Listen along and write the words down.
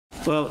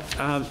Well,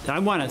 I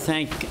want to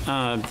thank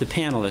the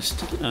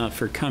panelists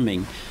for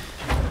coming.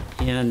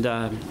 And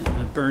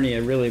Bernie, I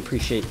really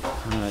appreciate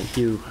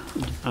you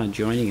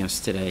joining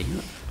us today.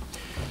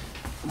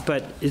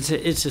 But it's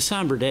a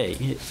somber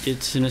day.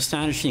 It's an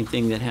astonishing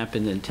thing that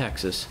happened in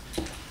Texas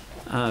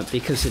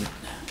because it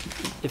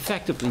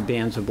effectively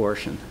bans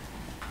abortion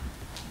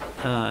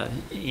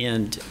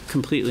and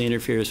completely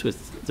interferes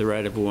with the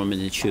right of a woman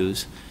to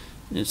choose.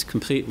 And it's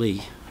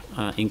completely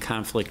in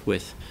conflict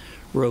with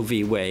Roe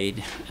v.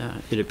 Wade.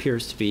 It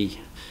appears to be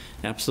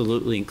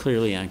absolutely and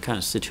clearly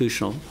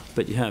unconstitutional,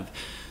 but you have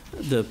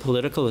the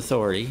political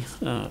authority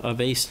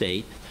of a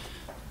state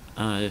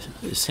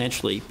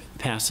essentially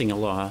passing a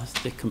law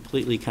that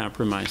completely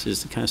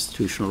compromises the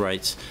constitutional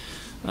rights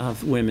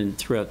of women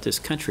throughout this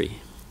country.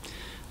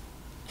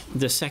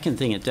 The second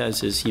thing it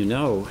does, as you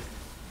know,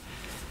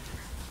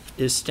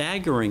 is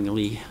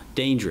staggeringly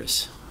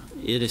dangerous.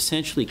 It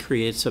essentially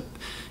creates a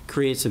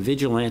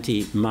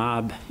vigilante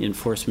mob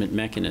enforcement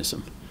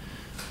mechanism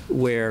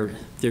where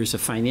there's a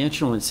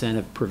financial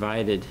incentive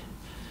provided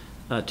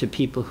to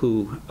people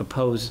who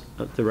oppose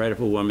the right of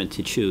a woman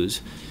to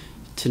choose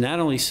to not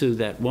only sue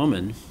that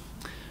woman,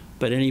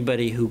 but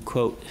anybody who,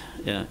 quote,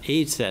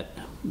 aids that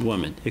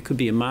woman. It could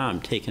be a mom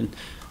taking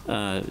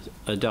a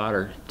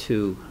daughter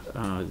to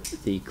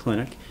the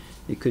clinic.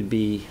 It could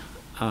be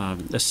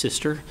a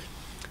sister.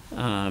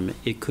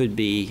 It could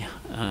be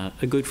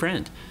a good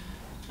friend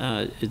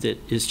that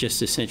is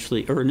just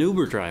essentially, or an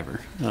Uber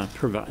driver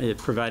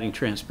providing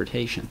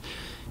transportation.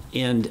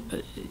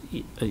 And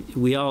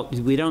we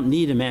don't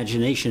need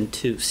imagination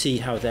to see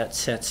how that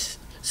sets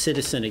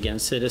citizen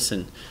against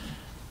citizen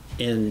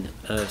in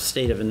a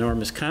state of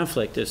enormous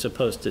conflict as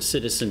opposed to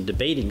citizen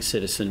debating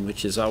citizen,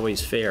 which is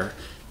always fair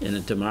in a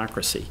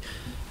democracy.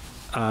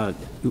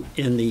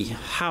 In the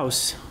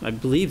House, I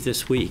believe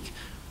this week,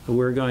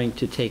 we're going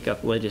to take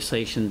up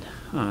legislation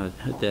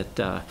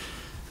that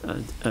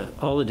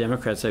all the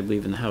Democrats, I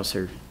believe, in the House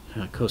are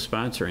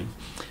co-sponsoring.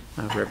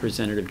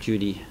 Representative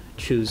Judy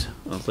Chu's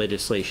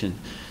legislation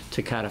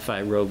to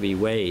codify Roe v.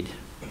 Wade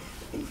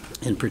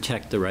and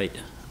protect the right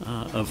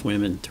of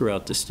women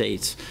throughout the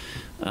states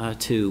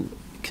to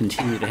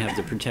continue to have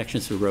the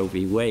protections of Roe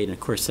v. Wade. And of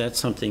course, that's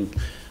something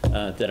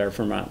that our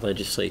Vermont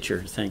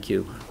legislature, thank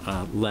you,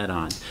 led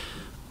on.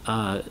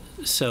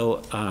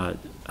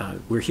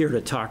 We're here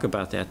to talk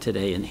about that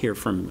today and hear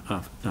from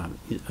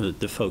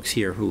the folks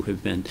here who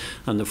have been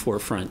on the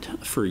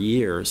forefront for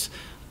years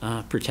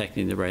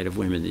protecting the right of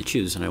women to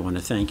choose, and I want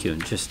to thank you.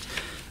 And just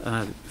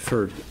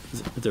for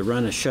the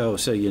run of show,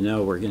 so you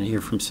know, we're going to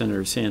hear from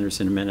Senator Sanders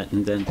in a minute,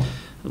 and then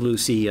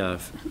Lucy,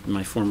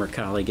 my former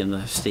colleague in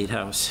the State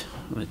House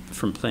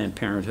from Planned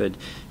Parenthood,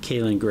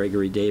 Kaylin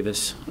Gregory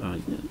Davis,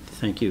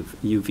 thank you,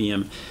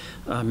 UVM,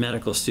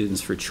 Medical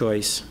Students for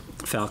Choice,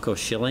 Falco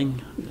Schilling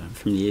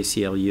from the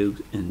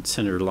ACLU, and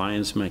Senator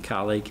Lyons, my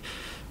colleague,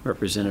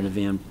 Representative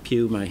Van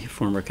Pugh, my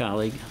former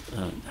colleague,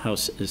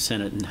 House,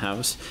 Senate and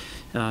House,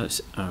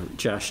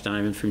 Josh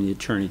Diamond from the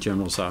Attorney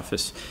General's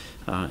office,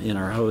 and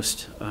our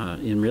host,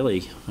 and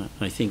really,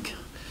 I think,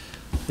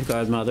 the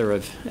godmother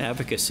of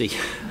advocacy,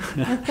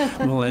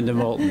 Melinda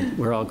Moulton.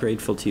 We're all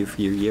grateful to you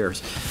for your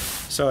years.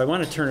 So I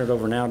want to turn it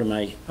over now to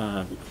my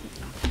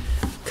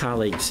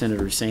colleague,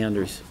 Senator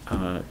Sanders.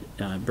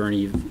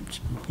 Bernie,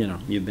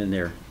 you've been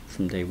there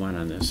from day one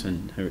on this,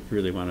 and I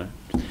really want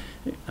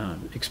to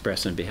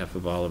express on behalf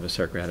of all of us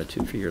our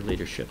gratitude for your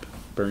leadership.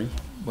 Bernie?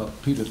 Well,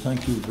 Peter,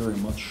 thank you very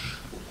much.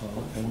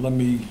 And let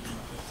me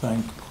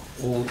thank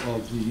all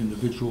of the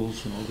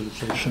individuals and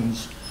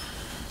organizations,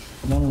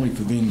 not only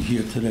for being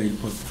here today,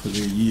 but for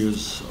their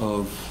years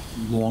of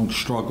long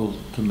struggle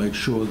to make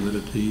sure that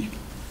at the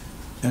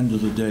end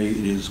of the day,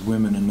 it is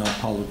women and not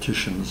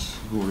politicians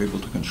who are able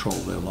to control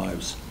their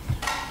lives.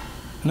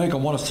 And I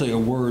want to say a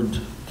word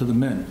to the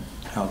men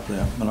out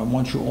there, and I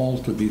want you all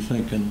to be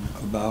thinking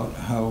about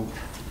how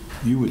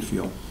you would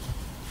feel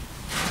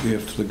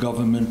if the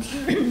government,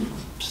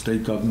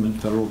 state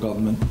government, federal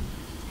government,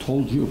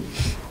 told you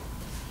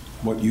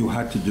what you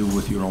had to do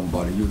with your own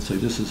body. You would say,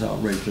 this is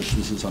outrageous,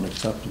 this is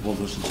unacceptable,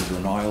 this is a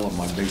denial of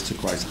my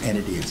basic rights, and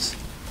it is.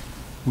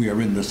 We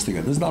are in this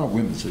together. This is not a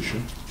women's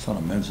issue, it's not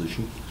a men's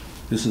issue.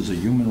 This is a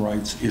human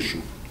rights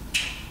issue.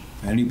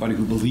 Anybody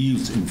who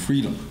believes in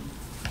freedom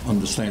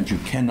understands you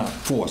cannot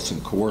force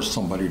and coerce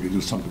somebody to do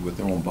something with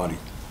their own body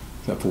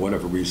that for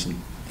whatever reason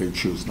they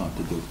choose not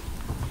to do.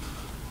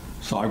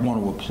 So I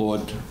want to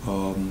applaud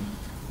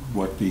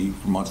what the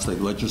Vermont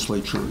State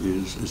Legislature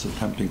is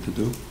attempting to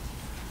do.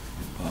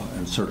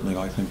 And certainly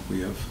I think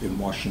we have in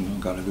Washington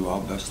got to do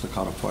our best to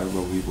codify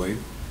Roe v. Wade.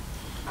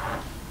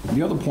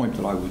 The other point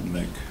that I would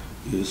make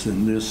is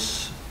in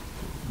this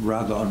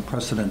rather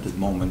unprecedented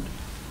moment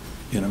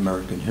in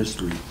American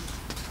history,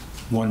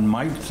 one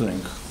might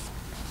think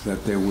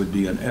that there would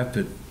be an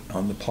effort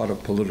on the part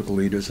of political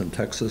leaders in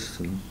Texas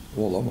and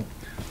all of them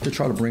to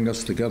try to bring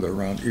us together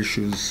around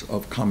issues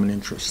of common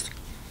interest.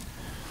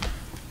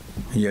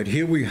 And yet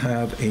here we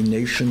have a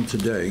nation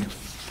today,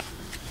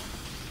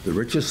 the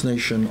richest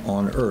nation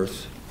on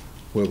earth,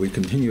 where we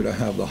continue to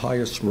have the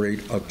highest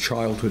rate of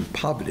childhood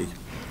poverty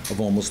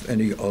of almost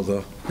any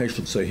other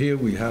nation. So here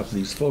we have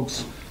these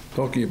folks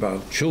talking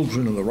about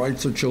children and the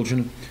rights of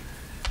children,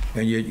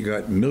 and yet you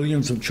got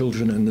millions of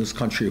children in this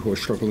country who are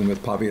struggling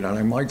with poverty. And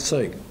I might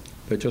say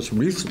that just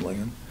recently,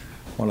 and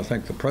I want to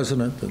thank the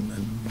President and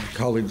my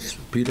colleagues,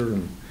 Peter,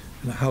 and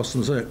the House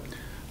and Senate,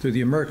 through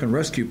the American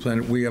Rescue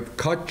Plan, we have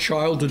cut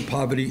childhood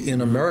poverty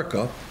in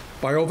America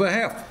by over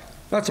half.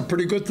 That's a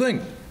pretty good thing.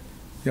 You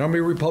know how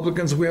many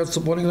Republicans we have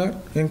supporting that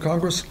in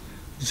Congress?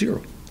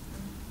 0.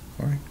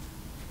 All right.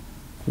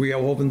 We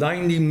have over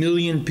 90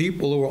 million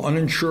people who are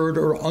uninsured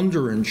or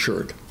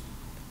underinsured.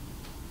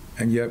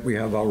 And yet we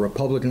have our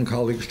Republican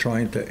colleagues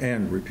trying to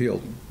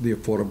repeal the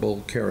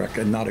Affordable Care Act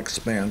and not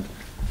expand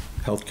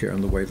health care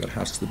in the way that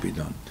has to be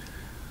done.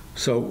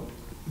 So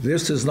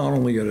this is not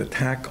only an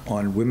attack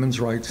on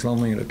women's rights, not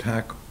only an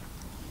attack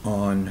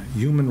on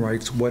human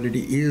rights. What it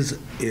is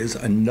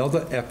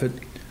another effort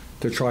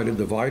to try to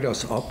divide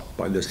us up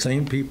by the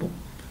same people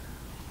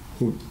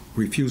who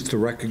refuse to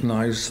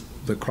recognize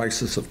the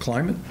crisis of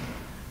climate,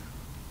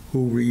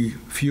 who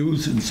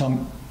refuse in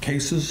some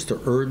cases to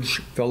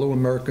urge fellow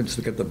Americans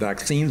to get the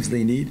vaccines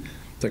they need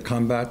to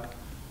combat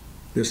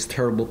this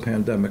terrible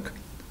pandemic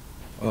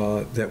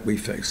that we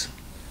face.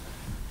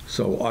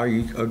 So I,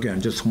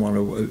 again, just want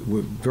to,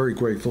 we're very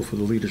grateful for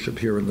the leadership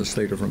here in the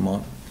state of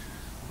Vermont.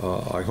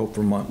 I hope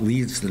Vermont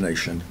leads the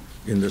nation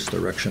in this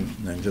direction,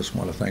 and just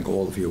want to thank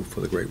all of you for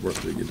the great work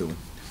that you're doing.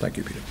 Thank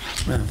you, Peter.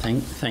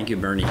 Thank you,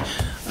 Bernie.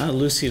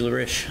 Lucy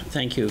Larish,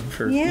 thank you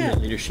for your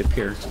leadership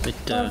here.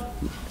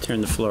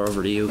 Turn the floor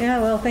over to you.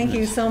 Yeah, well, thank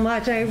you so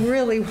much. I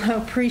really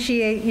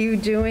appreciate you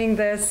doing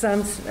this,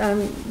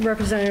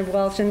 Representative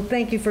Welch, and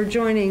thank you for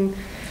joining.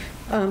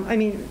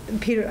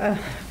 Peter,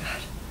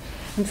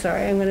 I'm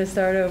sorry, I'm going to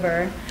start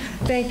over.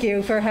 Thank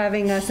you for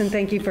having us, and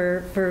thank you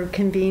for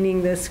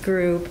convening this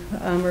group,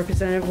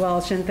 Representative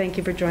Welch, and thank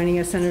you for joining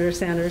us, Senator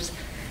Sanders.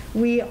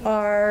 We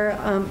are,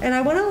 and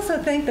I want to also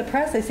thank the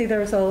press. I see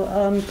there's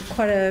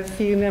quite a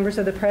few members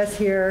of the press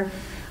here.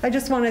 I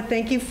just want to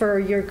thank you for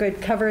your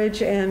good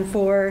coverage and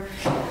for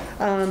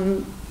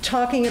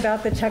talking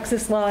about the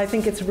Texas law. I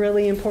think it's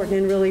really important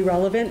and really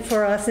relevant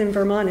for us in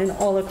Vermont and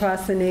all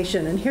across the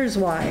nation, and here's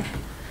why.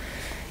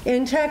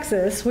 In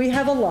Texas, we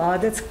have a law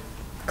that's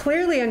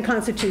clearly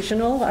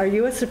unconstitutional. Our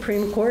U.S.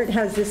 Supreme Court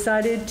has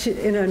decided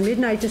to, in a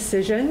midnight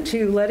decision,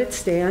 to let it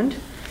stand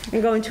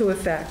and go into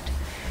effect.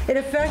 It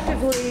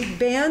effectively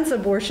bans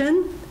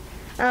abortion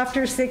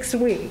after 6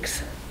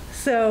 weeks.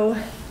 So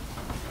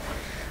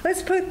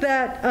let's put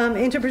that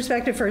into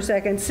perspective for a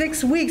second.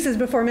 6 weeks is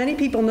before many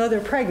people know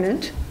they're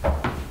pregnant.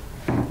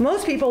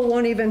 Most people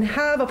won't even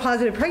have a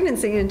positive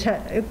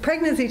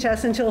pregnancy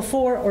test until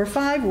 4 or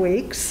 5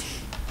 weeks.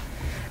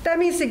 That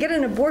means to get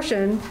an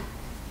abortion,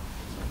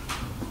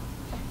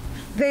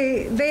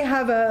 they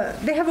have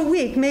a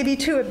week, maybe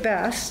 2 at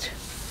best,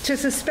 to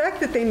suspect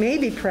that they may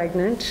be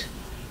pregnant,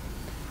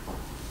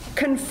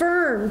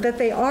 confirm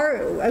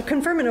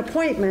an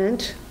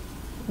appointment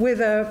with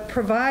a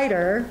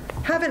provider,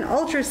 have an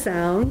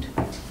ultrasound,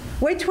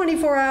 wait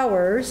 24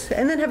 hours,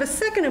 and then have a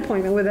second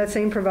appointment with that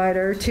same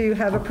provider to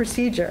have a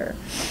procedure.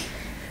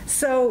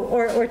 So,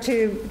 or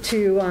to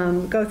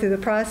go through the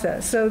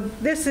process. So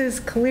this is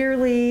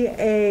clearly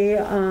it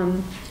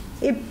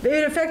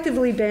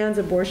effectively bans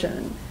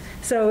abortion.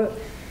 So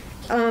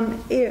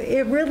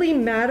it really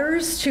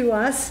matters to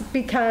us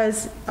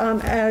because,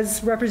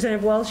 as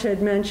Representative Welch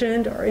had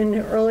mentioned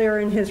earlier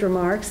in his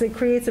remarks, it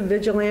creates a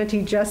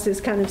vigilante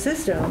justice kind of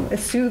system, a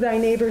sue thy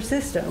neighbor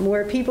system,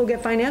 where people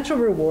get financial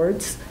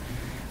rewards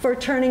for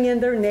turning in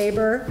their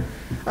neighbor.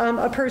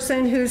 A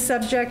person who's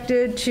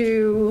subjected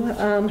to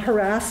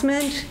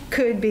harassment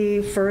could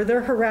be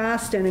further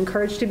harassed and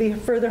encouraged to be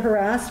further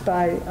harassed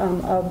by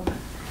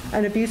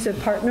an abusive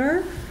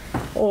partner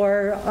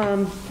or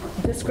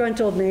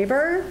disgruntled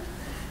neighbor.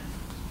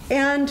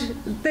 And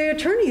the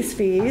attorney's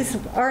fees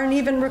aren't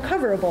even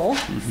recoverable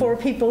for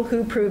people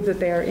who prove that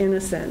they are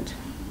innocent.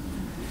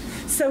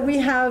 So we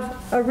have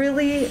a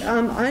really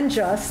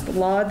unjust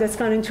law that's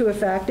gone into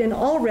effect, and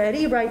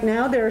already right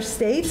now there are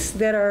states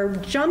that are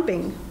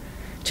jumping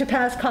to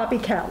pass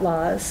copycat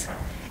laws.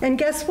 And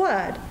guess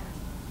what?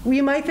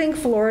 We might think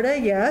Florida,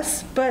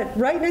 yes, but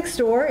right next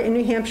door in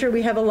New Hampshire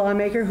we have a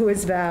lawmaker who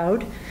has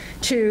vowed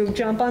to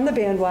jump on the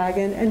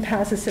bandwagon and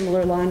pass a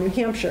similar law in New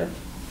Hampshire.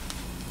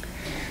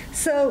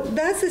 So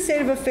that's the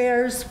state of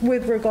affairs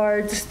with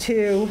regards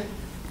to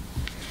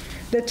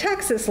the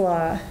Texas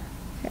law.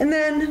 And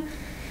then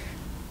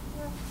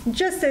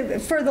just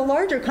for the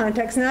larger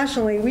context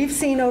nationally, we've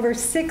seen over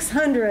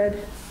 600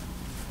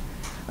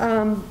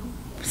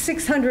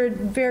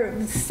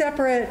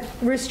 separate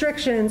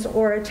restrictions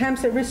or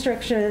attempts at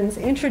restrictions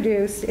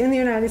introduced in the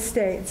United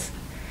States.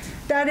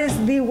 That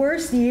is the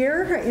worst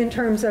year in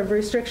terms of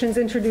restrictions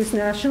introduced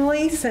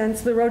nationally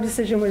since the Roe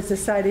decision was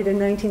decided in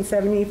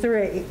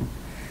 1973.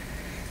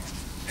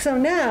 So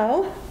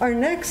now our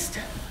next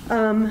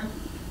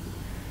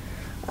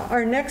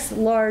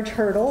large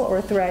hurdle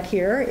or threat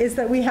here is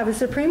that we have a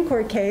Supreme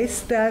Court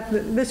case that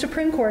the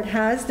Supreme Court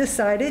has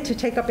decided to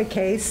take up a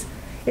case.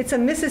 It's a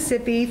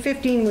Mississippi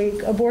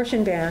 15-week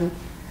abortion ban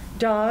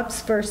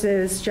Dobbs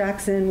versus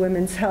Jackson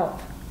Women's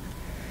Health.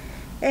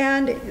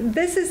 And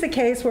this is the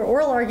case where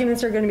oral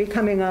arguments are going to be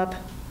coming up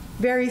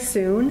very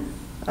soon.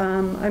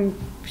 I'm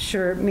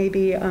sure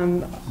maybe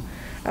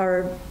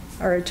our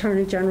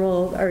Attorney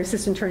General, our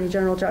Assistant Attorney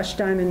General, Josh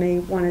Diamond, may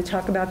want to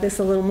talk about this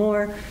a little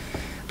more.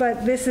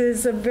 But this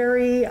is a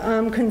very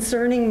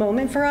concerning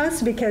moment for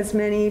us because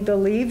many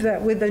believe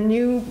that with the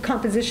new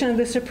composition of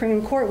the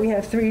Supreme Court, we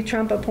have 3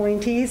 Trump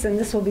appointees, and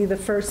this will be the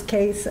first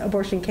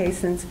abortion case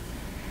since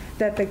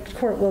that the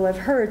court will have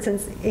heard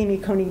since Amy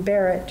Coney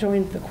Barrett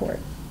joined the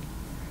court.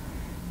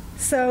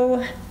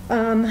 So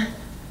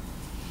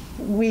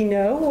we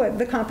know what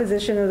the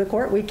composition of the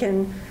court. We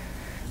can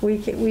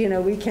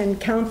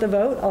count the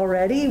vote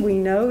already. We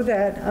know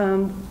that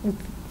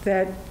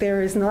that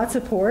there is not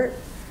support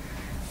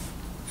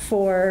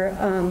for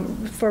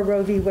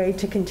Roe v. Wade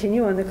to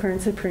continue on the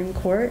current Supreme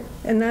Court,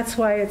 and that's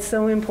why it's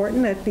so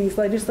important that these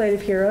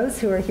legislative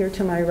heroes who are here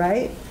to my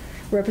right,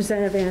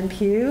 Representative Ann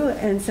Pugh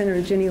and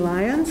Senator Ginny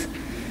Lyons,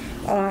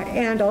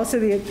 and also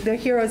the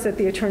heroes at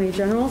the Attorney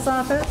General's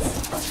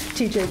office,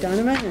 T.J.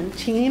 Donovan and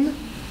team,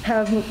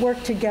 have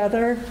worked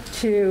together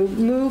to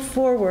move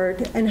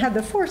forward and have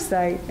the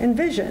foresight and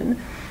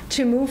vision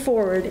to move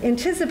forward,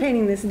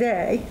 anticipating this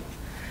day,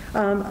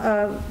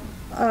 a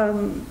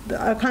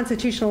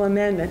constitutional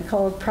amendment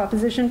called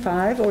Proposition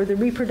 5, or the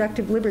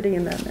Reproductive Liberty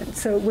Amendment.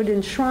 So it would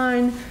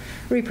enshrine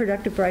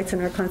reproductive rights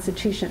in our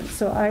Constitution.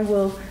 So I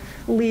will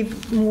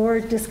leave more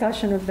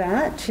discussion of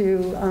that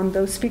to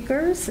those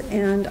speakers,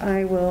 and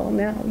I will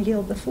now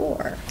yield the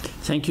floor.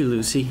 Thank you,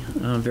 Lucy,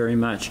 very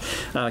much.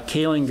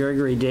 Kaylin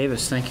Gregory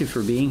Davis, thank you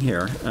for being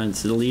here.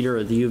 It's the leader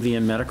of the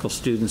UVM Medical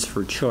Students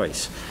for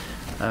Choice.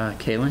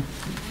 Kaylin?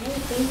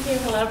 Thank you.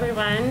 Hello,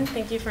 everyone.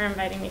 Thank you for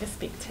inviting me to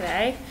speak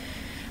today.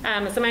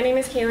 So my name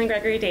is Kaylin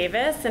Gregory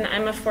Davis, and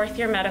I'm a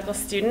 4th-year medical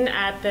student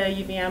at the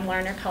UVM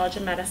Larner College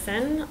of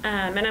Medicine,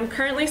 and I'm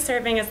currently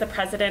serving as the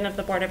president of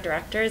the Board of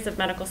Directors of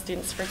Medical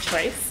Students for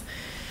Choice.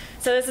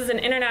 So this is an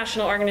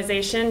international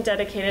organization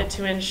dedicated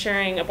to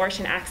ensuring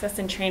abortion access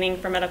and training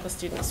for medical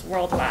students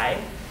worldwide.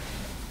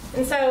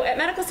 And so at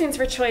Medical Students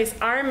for Choice,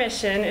 our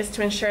mission is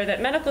to ensure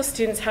that medical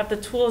students have the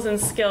tools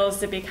and skills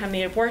to become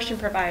the abortion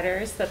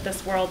providers that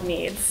this world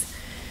needs.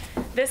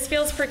 This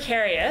feels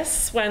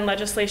precarious when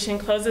legislation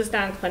closes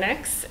down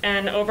clinics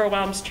and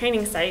overwhelms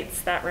training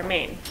sites that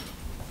remain.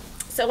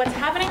 So what's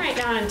happening right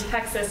now in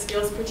Texas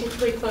feels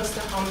particularly close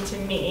to home to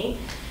me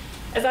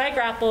as I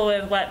grapple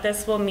with what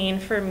this will mean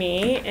for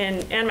me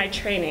and my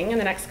training in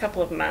the next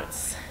couple of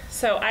months.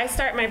 So I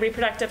start my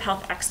reproductive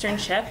health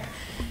externship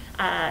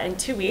in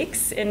 2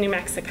 weeks in New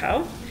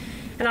Mexico,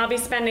 and I'll be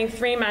spending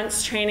 3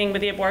 months training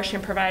with the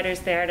abortion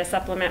providers there to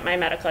supplement my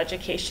medical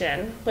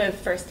education with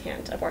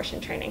firsthand abortion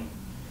training.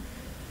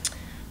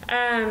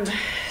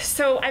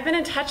 So I've been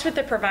in touch with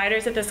the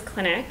providers at this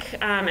clinic,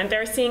 and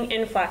they're seeing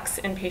influx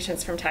in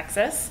patients from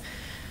Texas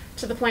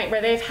to the point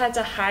where they've had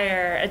to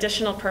hire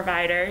additional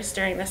providers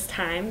during this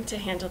time to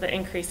handle the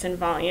increase in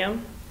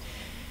volume.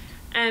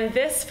 And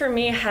this, for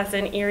me, has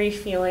an eerie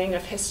feeling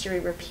of history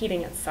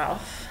repeating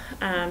itself,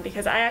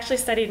 because I actually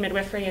studied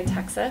midwifery in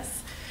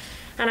Texas,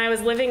 and I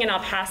was living in El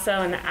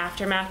Paso in the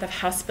aftermath of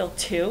House Bill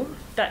 2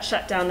 that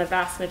shut down the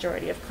vast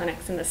majority of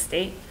clinics in the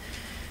state.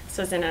 This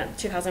was in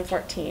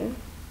 2014.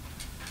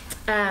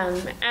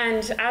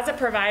 And as a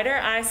provider,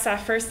 I saw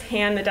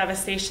firsthand the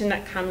devastation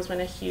that comes when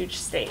a huge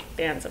state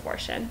bans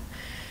abortion.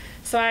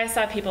 So I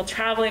saw people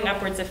traveling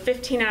upwards of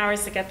 15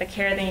 hours to get the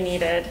care they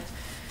needed.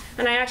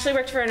 And I actually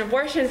worked for an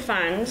abortion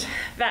fund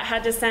that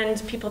had to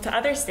send people to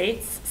other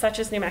states, such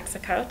as New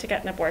Mexico, to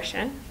get an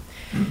abortion.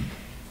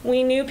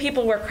 We knew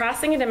people were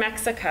crossing into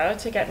Mexico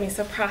to get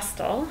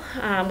misoprostol,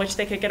 which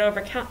they could get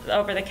over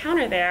the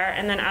counter there,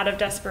 and then out of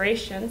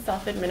desperation,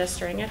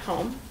 self-administering at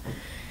home.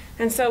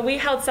 And so we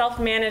held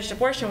self-managed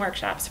abortion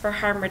workshops for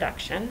harm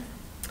reduction.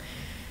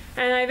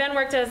 And I then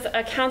worked as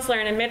a counselor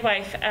and a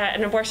midwife at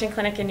an abortion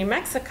clinic in New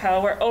Mexico,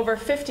 where over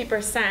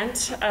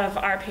 50% of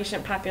our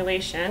patient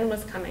population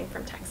was coming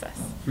from Texas.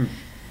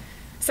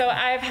 So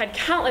I've had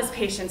countless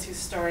patients whose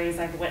stories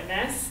I've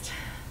witnessed.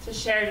 To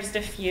share just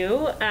a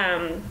few,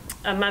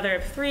 a mother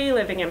of 3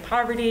 living in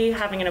poverty,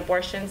 having an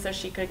abortion so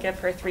she could give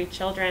her 3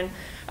 children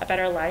a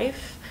better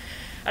life.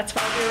 A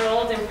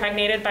 12-year-old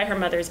impregnated by her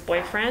mother's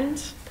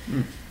boyfriend.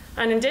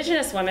 An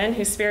Indigenous woman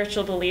whose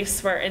spiritual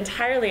beliefs were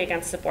entirely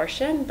against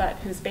abortion, but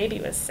whose baby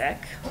was sick.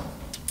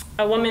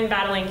 A woman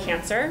battling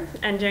cancer,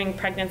 ending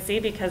pregnancy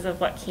because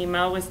of what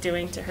chemo was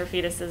doing to her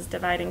fetus's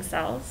dividing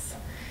cells.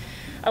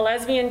 A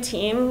lesbian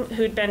teen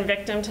who'd been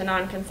victim to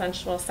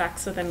non-consensual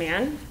sex with a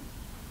man.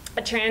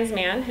 A trans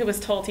man who was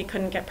told he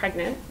couldn't get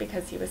pregnant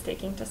because he was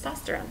taking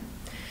testosterone.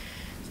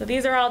 So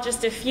these are all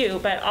just a few,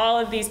 but all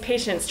of these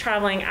patients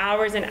traveling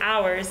hours and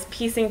hours,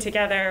 piecing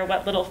together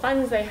what little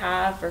funds they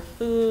have for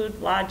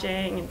food,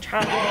 lodging, and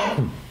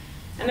travel.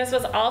 And this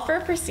was all for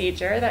a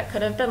procedure that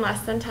could have been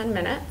less than 10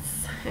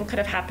 minutes and could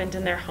have happened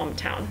in their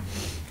hometown.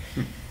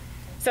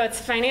 So it's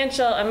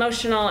financial,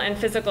 emotional, and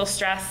physical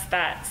stress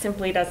that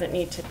simply doesn't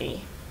need to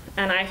be.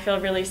 And I feel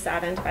really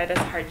saddened by this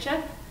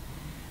hardship.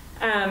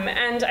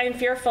 And I'm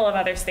fearful of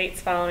other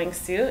states following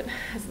suit,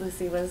 as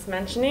Lucy was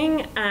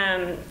mentioning.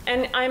 And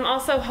I'm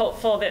also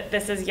hopeful that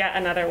this is yet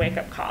another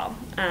wake-up call,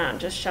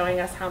 just showing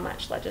us how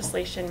much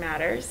legislation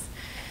matters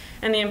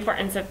and the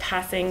importance of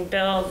passing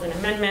bills and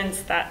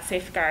amendments that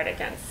safeguard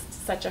against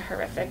such a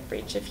horrific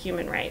breach of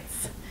human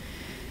rights.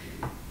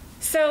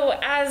 So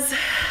as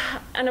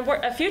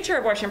a future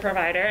abortion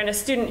provider and a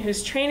student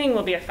whose training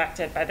will be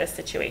affected by this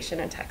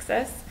situation in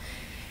Texas,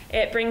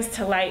 it brings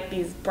to light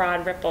these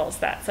broad ripples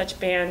that such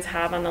bans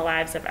have on the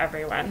lives of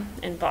everyone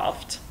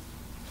involved.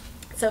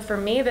 So for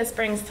me, this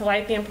brings to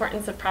light the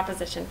importance of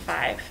Proposition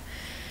 5.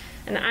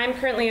 And I'm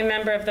currently a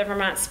member of the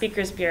Vermont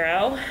Speakers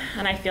Bureau,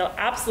 and I feel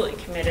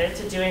absolutely committed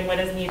to doing what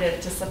is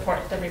needed to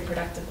support the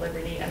Reproductive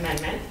Liberty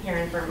Amendment here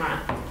in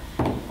Vermont.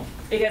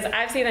 Because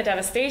I've seen the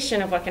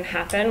devastation of what can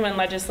happen when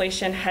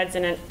legislation heads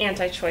in an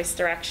anti-choice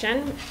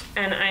direction,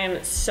 and I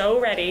am so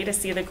ready to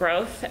see the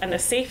growth and the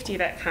safety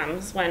that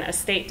comes when a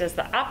state does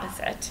the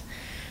opposite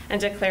and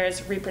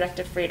declares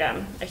reproductive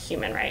freedom a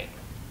human right.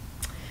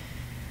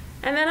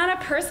 And then on a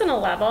personal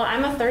level,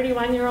 I'm a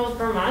 31-year-old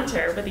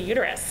Vermonter with a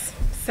uterus.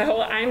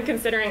 So I'm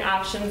considering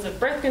options of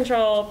birth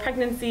control,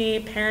 pregnancy,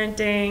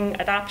 parenting,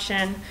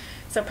 adoption.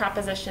 So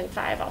Proposition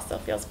 5 also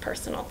feels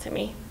personal to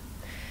me.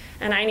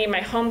 And I need my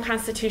home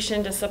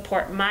constitution to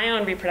support my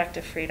own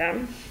reproductive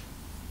freedom.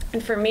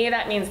 And for me,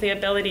 that means the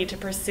ability to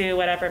pursue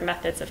whatever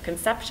methods of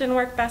conception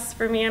work best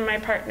for me and my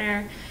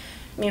partner.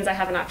 It means I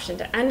have an option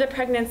to end a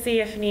pregnancy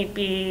if need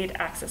be, to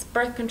access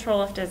birth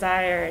control if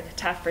desired,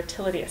 to have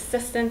fertility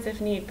assistance if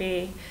need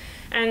be,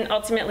 and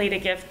ultimately to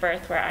give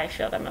birth where I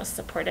feel the most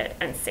supported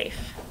and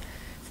safe.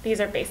 So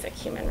these are basic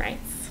human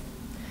rights.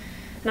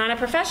 And on a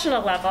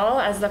professional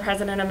level, as the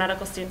president of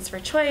Medical Students for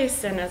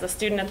Choice and as a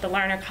student at the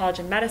Larner College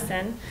of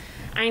Medicine,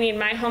 I need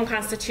my home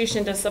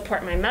constitution to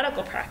support my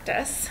medical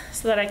practice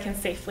so that I can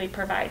safely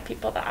provide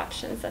people the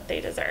options that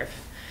they deserve.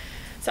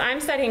 So I'm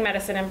studying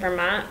medicine in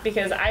Vermont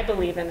because I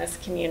believe in this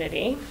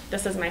community.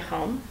 This is my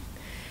home.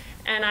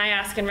 And I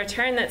ask in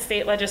return that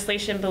state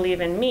legislation believe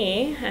in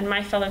me and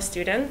my fellow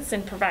students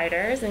and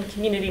providers and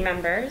community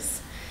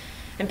members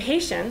and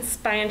patients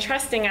by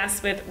entrusting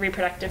us with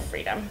reproductive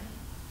freedom.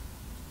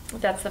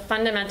 That's the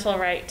fundamental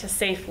right to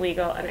safe,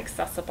 legal, and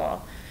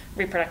accessible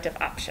reproductive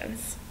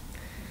options.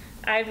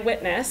 I've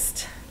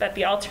witnessed that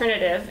the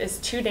alternative is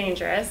too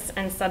dangerous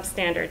and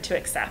substandard to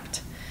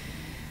accept.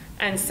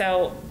 And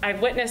so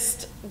I've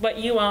witnessed what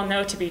you all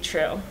know to be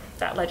true,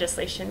 that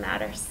legislation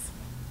matters.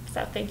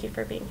 So thank you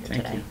for being here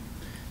today. Thank you.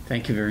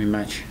 Thank you very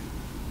much.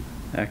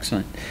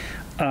 Excellent.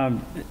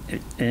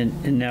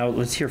 And now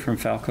let's hear from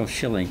Falco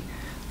Schilling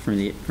from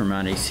the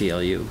Vermont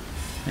ACLU.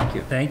 Thank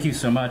you. Thank you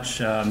so much.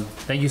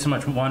 Thank you so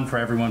much, one, for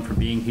everyone for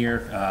being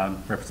here,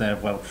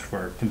 Representative Welch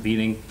for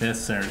convening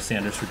this, Senator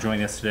Sanders for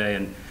joining us today,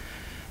 and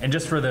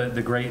just for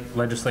the great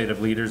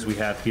legislative leaders we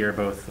have here,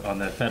 both on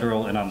the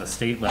federal and on the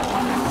state level,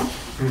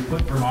 who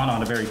put Vermont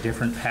on a very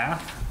different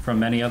path from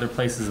many other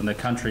places in the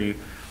country,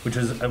 which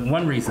is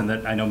one reason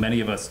that I know many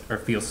of us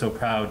feel so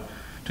proud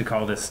to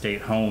call this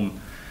state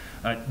home.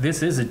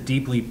 This is a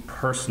deeply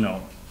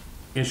personal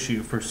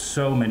issue for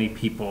so many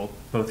people,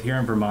 both here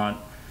in Vermont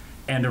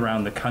and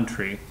around the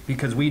country,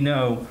 because we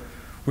know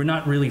we're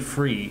not really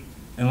free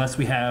unless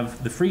we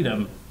have the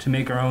freedom to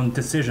make our own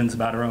decisions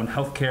about our own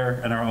health care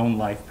and our own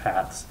life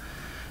paths.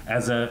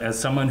 As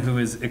someone who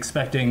is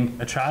expecting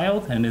a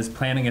child and is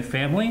planning a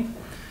family,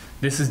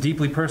 this is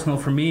deeply personal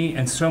for me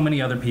and so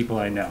many other people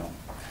I know.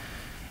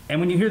 And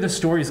when you hear the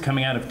stories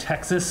coming out of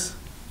Texas,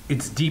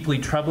 it's deeply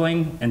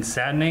troubling and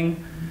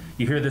saddening.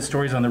 You hear the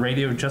stories on the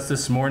radio just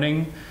this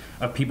morning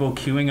of people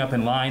queuing up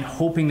in line,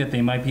 hoping that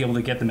they might be able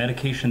to get the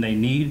medication they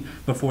need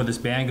before this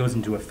ban goes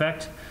into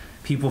effect.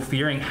 People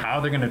fearing how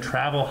they're going to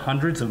travel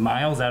hundreds of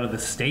miles out of the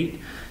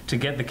state to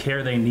get the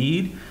care they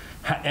need,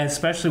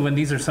 especially when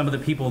these are some of the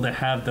people that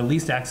have the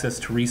least access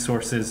to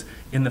resources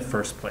in the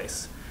first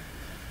place.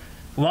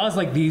 Laws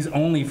like these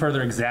only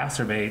further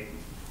exacerbate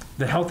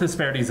the health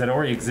disparities that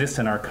already exist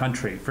in our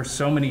country for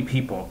so many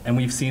people, and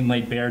we've seen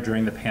laid bare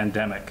during the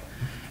pandemic.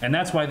 And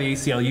that's why the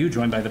ACLU,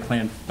 joined by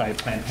Planned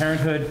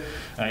Parenthood,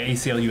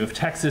 ACLU of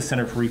Texas,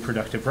 Center for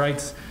Reproductive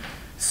Rights,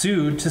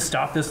 sued to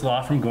stop this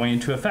law from going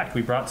into effect.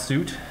 We brought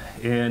suit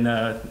in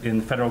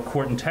the federal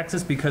court in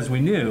Texas because we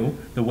knew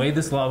the way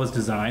this law was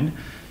designed,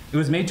 it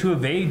was made to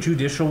evade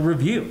judicial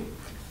review.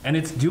 And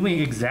it's doing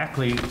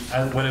exactly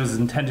what it was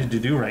intended to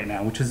do right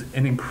now, which is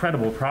an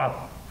incredible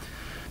problem.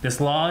 This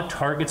law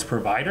targets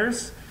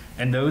providers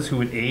and those who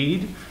would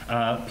aid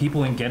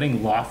people in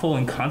getting lawful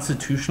and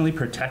constitutionally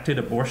protected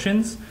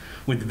abortions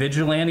with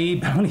vigilante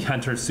bounty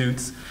hunter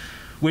suits,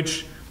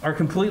 which are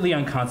completely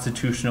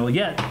unconstitutional,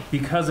 yet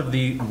because of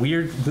the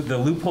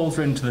loopholes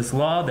written into this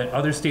law that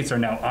other states are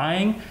now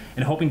eyeing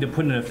and hoping to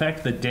put in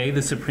effect the day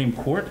the Supreme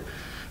Court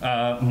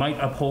might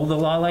uphold a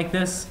law like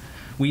this,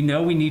 we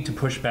know we need to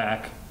push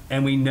back,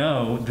 and we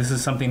know this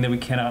is something that we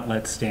cannot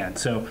let stand.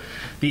 So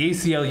the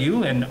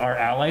ACLU and our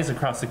allies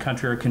across the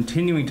country are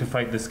continuing to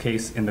fight this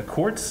case in the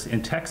courts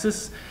in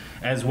Texas,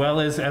 as well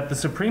as at the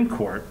Supreme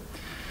Court.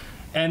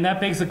 And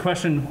that begs the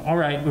question, all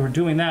right, we're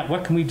doing that,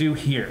 what can we do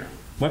here?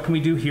 What can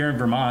we do here in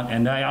Vermont?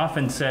 And I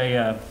often say,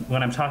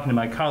 when I'm talking to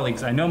my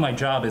colleagues, I know my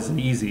job isn't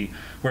easy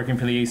working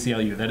for the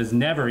ACLU. That is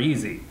never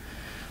easy.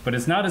 But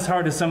it's not as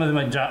hard as some of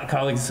my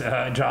colleagues'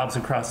 jobs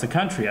across the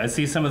country. I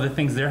see some of the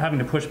things they're having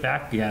to push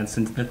back against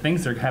and the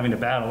things they're having to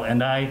battle,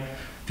 and I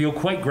feel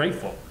quite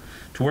grateful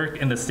to work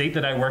in the state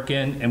that I work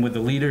in and with the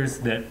leaders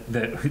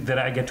that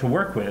I get to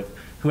work with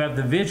who have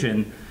the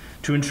vision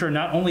to ensure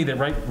not only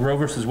that Roe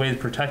versus Wade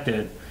is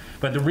protected,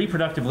 but the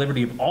reproductive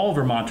liberty of all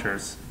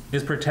Vermonters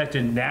is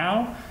protected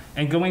now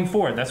and going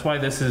forward. That's why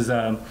this is,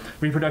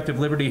 reproductive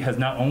liberty has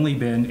not only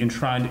been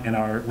enshrined in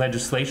our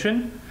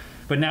legislation,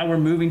 but now we're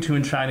moving to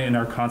enshrine it in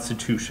our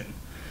Constitution.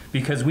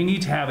 Because we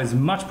need to have as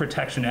much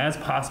protection as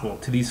possible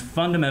to these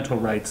fundamental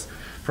rights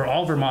for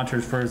all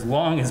Vermonters for as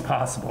long as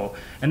possible.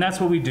 And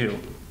that's what we do.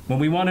 When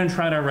we want to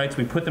enshrine our rights,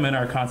 we put them in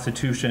our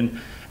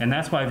Constitution. And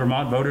that's why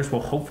Vermont voters will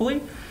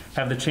hopefully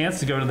have the chance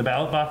to go to the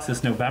ballot box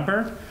this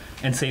November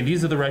and say,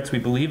 these are the rights we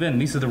believe in,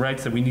 these are the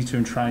rights that we need to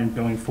enshrine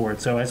going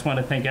forward. So I just want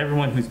to thank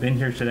everyone who's been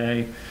here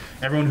today,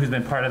 everyone who's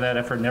been part of that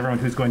effort, and everyone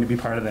who's going to be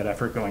part of that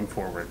effort going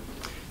forward.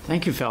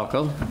 Thank you,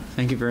 Falco.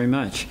 Thank you very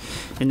much.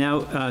 And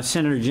now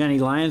Senator Jenny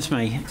Lyons,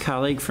 my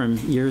colleague from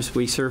years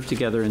we served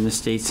together in the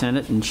state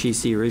Senate, and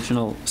she's the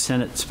original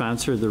Senate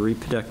sponsor of the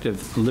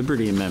Reproductive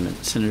Liberty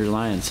Amendment. Senator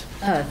Lyons.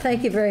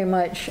 Thank you very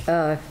much,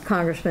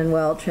 Congressman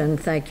Welch, and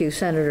thank you,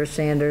 Senator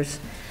Sanders,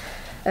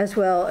 as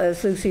well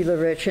as Lucy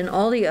LaRich and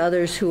all the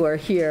others who are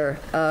here.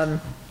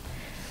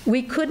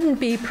 We couldn't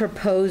be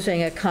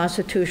proposing a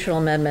constitutional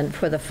amendment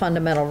for the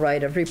fundamental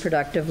right of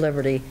reproductive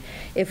liberty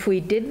if we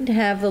didn't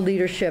have the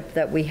leadership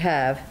that we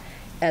have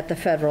at the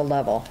federal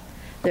level.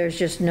 There's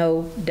just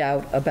no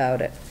doubt about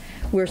it.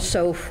 We're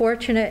so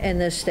fortunate in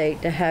this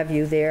state to have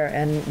you there,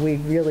 and we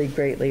really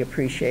greatly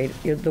appreciate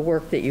the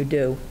work that you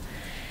do.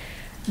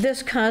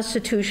 This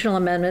constitutional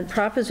amendment,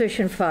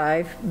 Proposition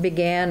 5,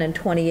 began in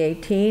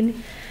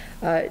 2018.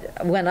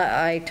 When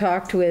I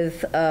talked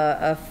with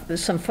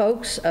some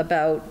folks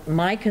about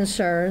my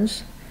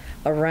concerns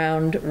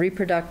around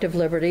reproductive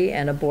liberty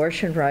and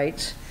abortion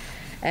rights,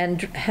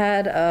 and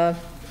had a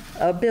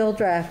bill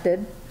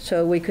drafted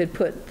so we could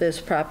put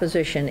this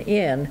proposition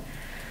in.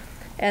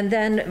 And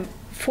then,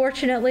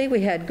 fortunately,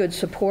 we had good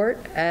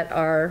support at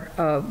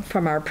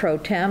from our pro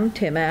tem,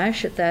 Tim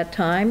Ash at that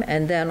time,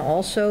 and then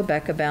also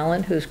Becca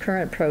Ballant, who's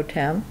current pro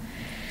tem.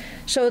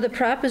 So the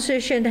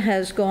proposition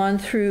has gone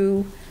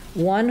through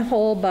one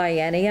whole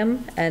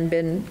biennium and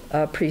been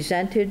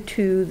presented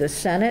to the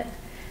Senate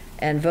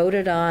and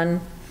voted on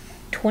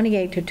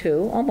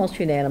 28-2, almost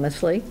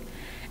unanimously.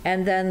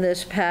 And then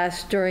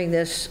during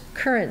this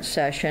current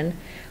session,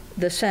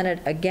 the Senate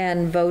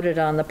again voted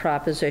on the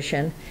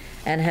proposition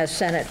and has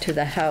sent it to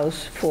the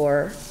House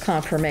for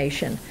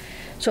confirmation.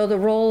 So the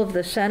role of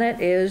the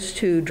Senate is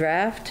to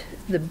draft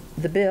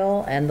the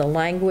bill and the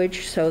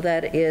language so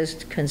that it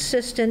is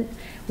consistent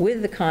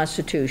with the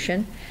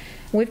Constitution.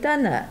 We've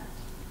done that.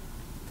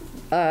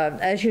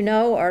 As you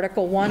know,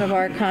 Article 1 of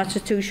our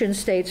Constitution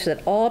states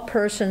that all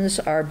persons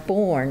are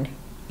born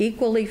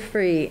equally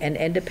free and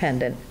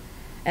independent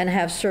and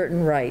have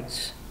certain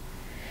rights.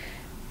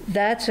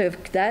 That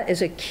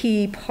is a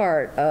key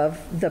part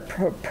of the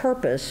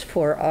purpose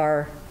for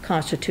our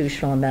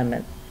constitutional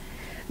amendment.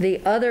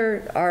 The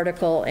other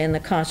article in the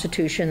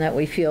Constitution that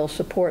we feel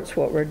supports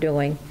what we're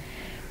doing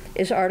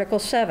is Article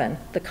 7,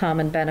 the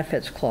Common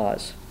Benefits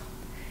Clause,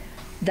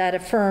 that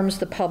affirms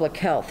the public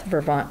health of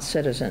Vermont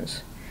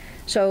citizens.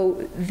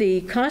 So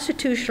the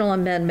constitutional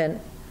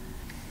amendment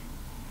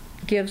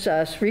gives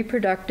us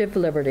reproductive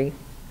liberty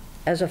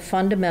as a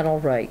fundamental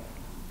right.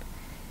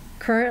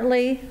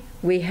 Currently,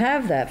 we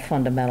have that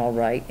fundamental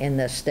right in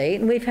this state,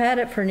 and we've had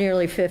it for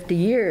nearly 50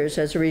 years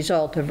as a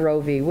result of Roe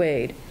v.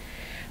 Wade.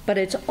 But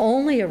it's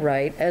only a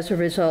right as a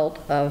result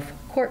of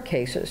court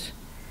cases.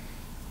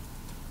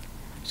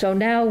 So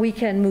now we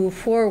can move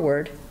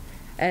forward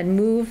and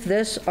move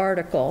this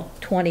Article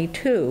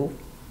 22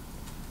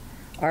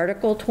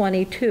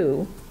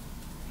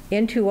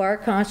 into our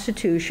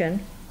Constitution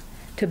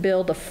to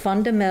build a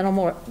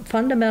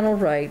fundamental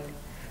right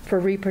for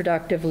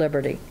reproductive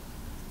liberty.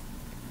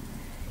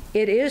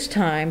 It is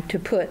time to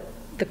put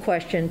the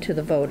question to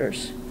the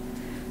voters.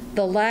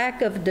 The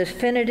lack of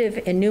definitive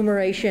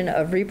enumeration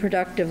of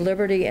reproductive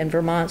liberty in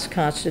Vermont's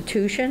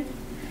Constitution,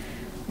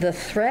 the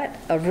threat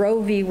of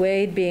Roe v.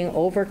 Wade being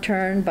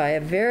overturned by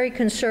a very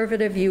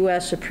conservative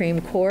U.S.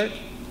 Supreme Court,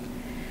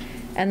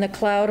 and the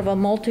cloud of a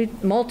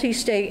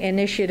multi-state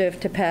initiative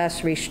to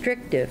pass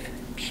restrictive,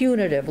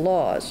 punitive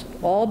laws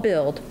all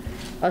build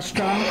a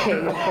strong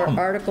case for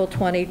Article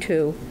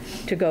 22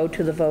 to go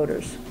to the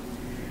voters.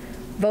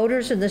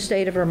 Voters in the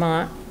state of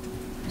Vermont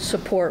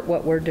support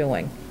what we're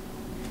doing.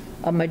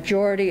 A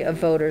majority of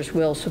voters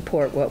will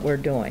support what we're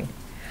doing.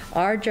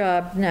 Our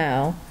job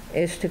now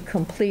is to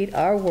complete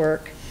our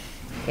work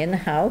in the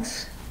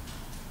House,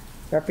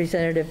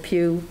 Representative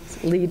Pugh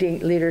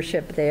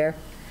leadership there,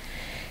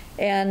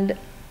 and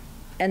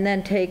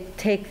then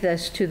take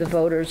this to the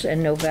voters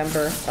in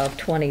November of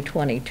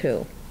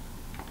 2022.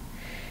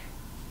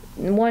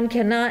 one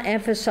cannot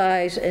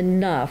emphasize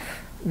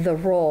enough the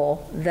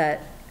role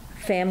that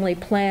family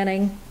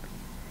planning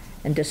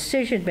and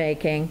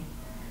decision-making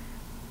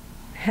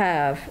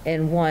have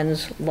in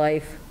one's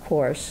life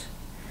course.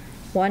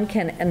 One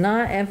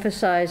cannot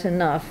emphasize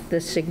enough the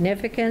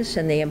significance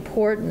and the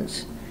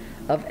importance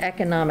of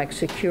economic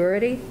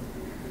security,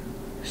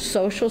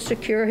 social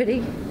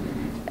security,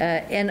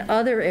 and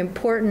other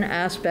important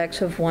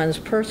aspects of one's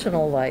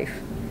personal life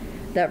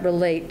that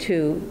relate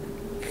to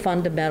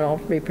fundamental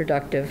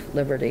reproductive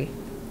liberty,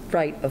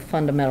 right of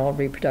fundamental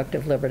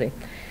reproductive liberty.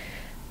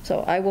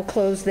 So I will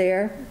close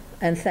there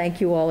and thank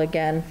you all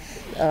again.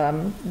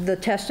 The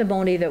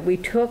testimony that we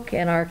took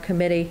in our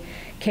committee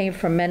came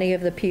from many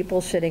of the people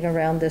sitting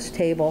around this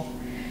table,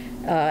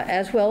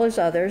 as well as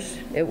others.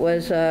 It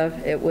was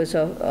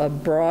a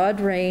broad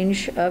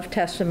range of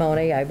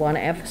testimony. I want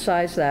to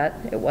emphasize that.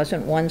 It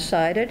wasn't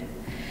one-sided.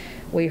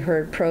 We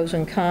heard pros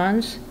and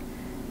cons,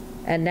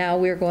 and now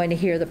we're going to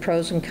hear the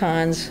pros and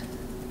cons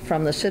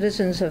from the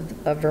citizens of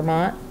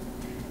Vermont,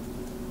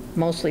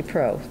 mostly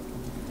pro.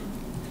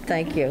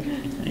 Thank you.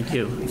 Thank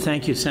you.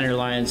 Thank you, Senator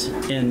Lyons.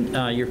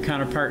 And your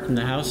counterpart in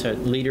the House, a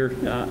leader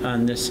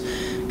on this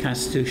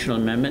constitutional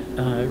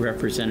amendment,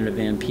 Representative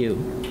Ann Pugh.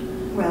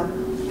 Well,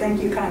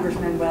 thank you,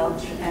 Congressman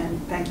Welch,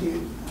 and thank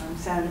you,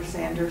 Senator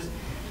Sanders.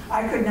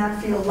 I could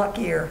not feel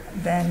luckier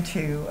than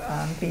to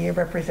be a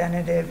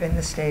representative in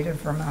the state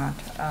of Vermont,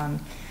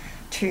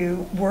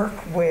 to work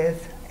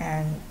with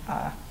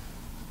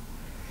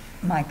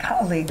my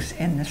colleagues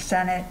in the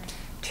Senate,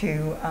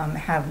 to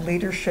have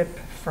leadership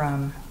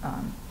from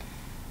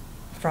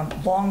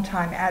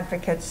longtime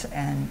advocates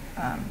and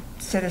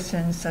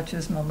citizens such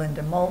as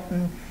Melinda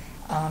Moulton,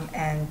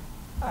 and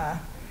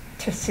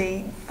to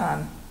see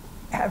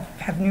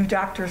have new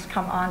doctors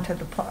come on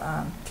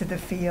to the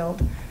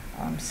field,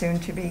 soon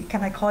to be.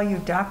 Can I call you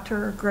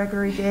Dr.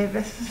 Gregory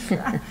Davis?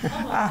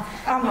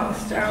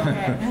 Almost.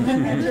 Okay.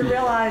 And to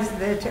realize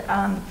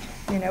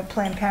that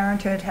Planned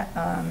Parenthood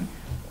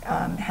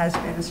has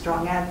been a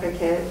strong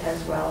advocate,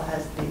 as well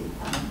as the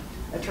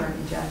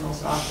Attorney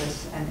General's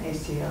office and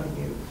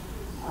ACLU.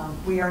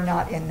 We are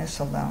not in this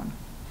alone.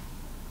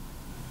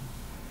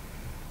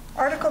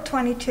 Article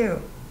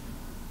 22,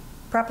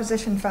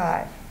 Proposition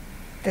 5,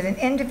 that an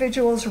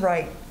individual's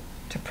right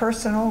to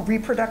personal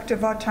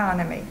reproductive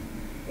autonomy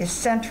is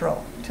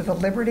central to the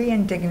liberty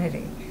and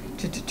dignity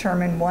to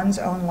determine one's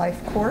own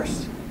life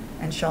course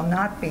and shall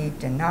not be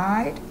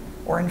denied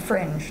or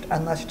infringed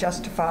unless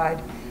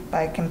justified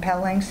by a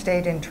compelling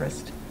state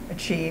interest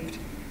achieved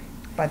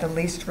by the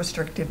least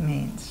restrictive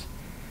means.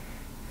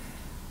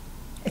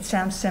 It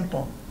sounds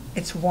simple.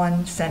 It's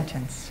one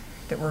sentence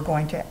that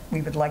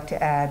we would like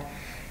to add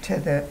to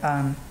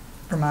the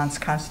Vermont's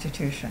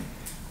Constitution.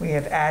 We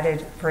have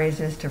added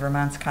phrases to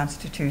Vermont's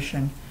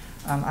Constitution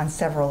on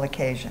several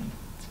occasions.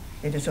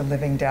 It is a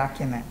living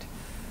document.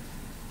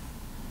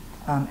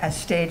 As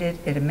stated,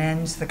 it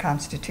amends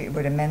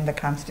would amend the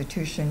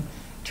Constitution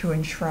to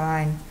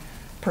enshrine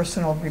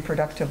personal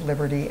reproductive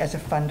liberty as a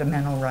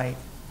fundamental right.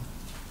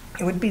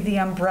 It would be the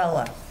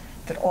umbrella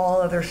that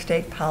all other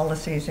state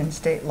policies and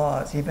state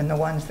laws, even the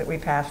ones that we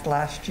passed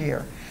last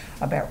year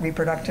about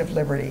reproductive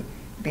liberty,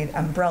 be the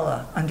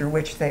umbrella under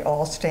which they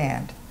all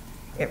stand.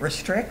 It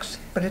restricts,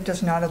 but it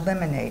does not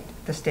eliminate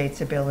the state's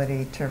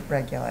ability to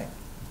regulate.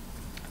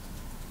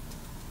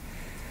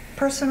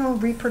 Personal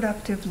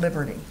reproductive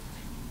liberty.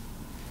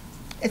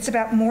 It's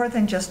about more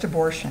than just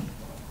abortion.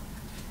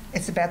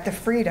 It's about the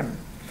freedom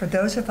for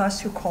those of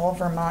us who call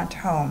Vermont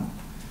home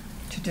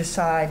to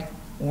decide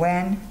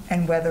when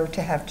and whether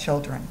to have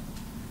children,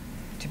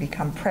 to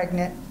become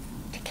pregnant,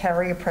 to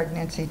carry a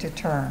pregnancy to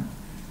term,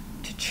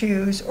 to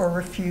choose or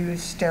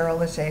refuse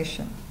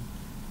sterilization,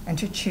 and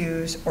to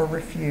choose or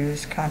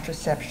refuse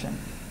contraception.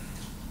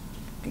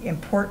 The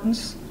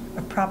importance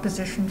of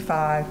Proposition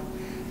 5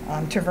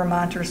 to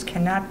Vermonters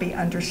cannot be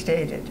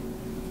understated.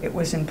 It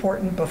was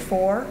important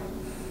before,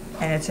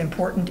 and it's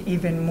important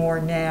even more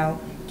now,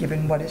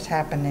 given what is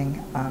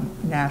happening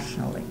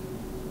nationally.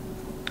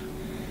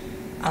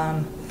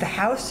 The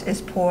House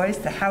is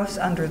poised. The House,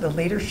 under the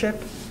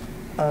leadership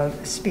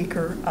of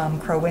Speaker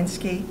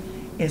Krowinski,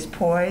 is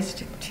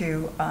poised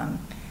to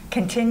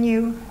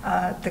continue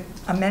the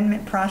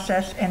amendment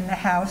process in the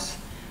House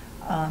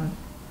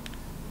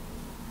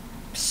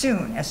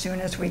soon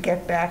as we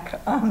get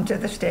back to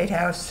the State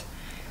House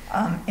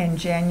in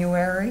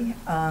January.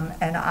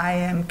 And I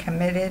am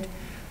committed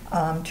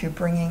to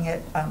bringing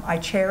it. I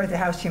chair the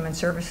House Human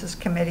Services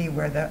Committee,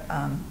 where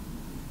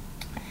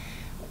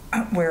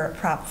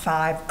Prop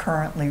 5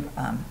 currently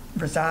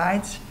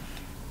resides.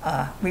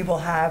 We will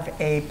have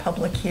a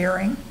public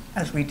hearing,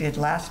 as we did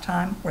last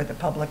time, where the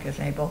public is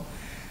able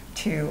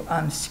to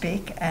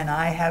speak, and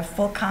I have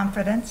full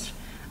confidence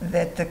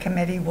that the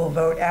committee will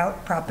vote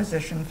out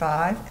Proposition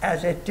 5,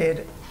 as it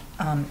did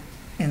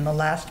in the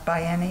last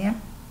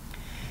biennium,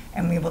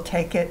 and we will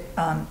take it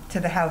to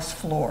the House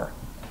floor.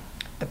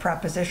 The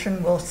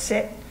proposition will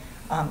sit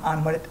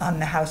on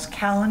the House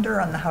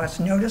calendar, on the House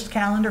notice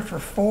calendar, for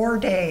 4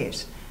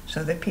 days,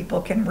 so that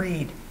people can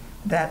read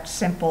that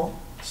simple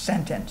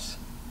sentence.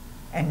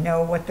 and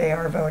know what they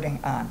are voting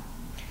on.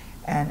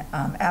 And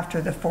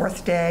after the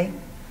fourth day,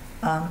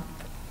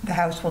 the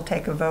House will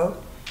take a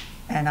vote,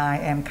 and I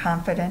am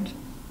confident,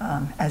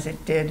 as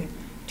it did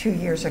 2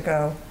 years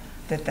ago,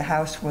 that the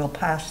House will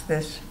pass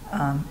this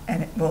and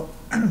it will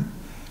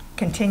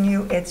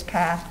continue its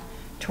path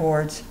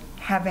towards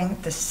having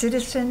the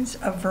citizens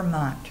of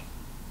Vermont,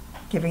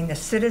 giving the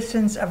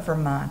citizens of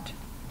Vermont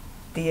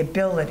the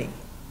ability,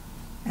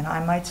 and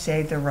I might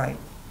say the right,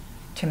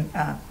 to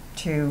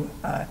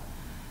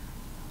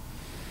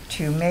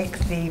make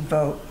the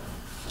vote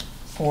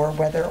for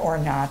whether or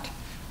not,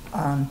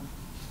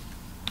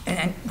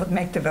 and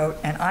make the vote,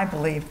 and I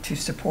believe to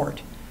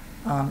support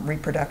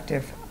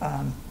reproductive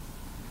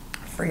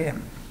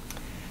freedom.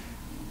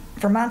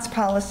 Vermont's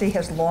policy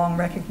has long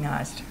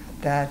recognized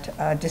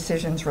that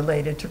decisions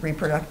related to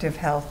reproductive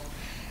health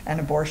and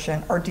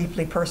abortion are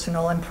deeply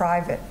personal and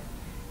private,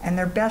 and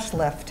they're best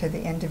left to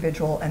the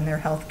individual and their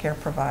health care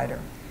provider.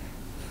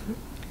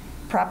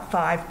 Prop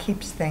 5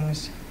 keeps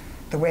things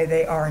the way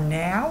they are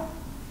now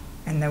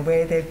and the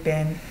way they've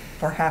been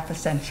for half a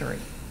century,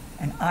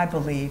 and I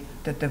believe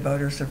that the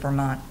voters of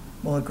Vermont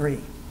will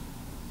agree.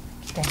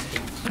 Thank you.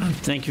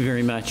 Thank you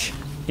very much.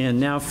 And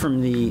now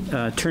from the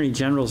Attorney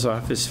General's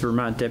Office,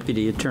 Vermont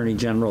Deputy Attorney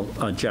General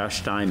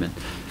Josh Diamond.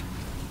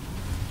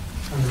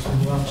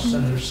 Congressman Welch,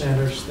 Senator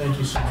Sanders, thank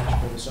you so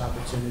much for this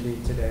opportunity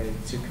today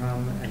to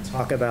come and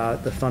talk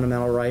about the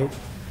fundamental right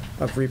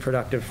of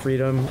reproductive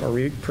freedom or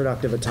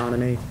reproductive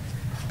autonomy,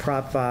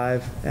 Prop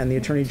 5, and the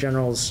Attorney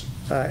General's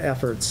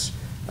efforts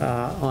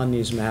on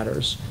these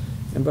matters.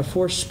 And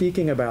before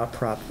speaking about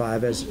Prop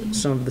 5, as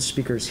some of the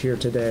speakers here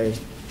today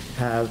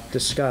have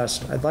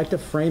discussed, I'd like to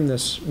frame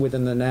this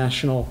within the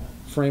national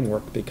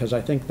framework, because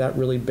I think that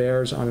really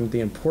bears on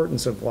the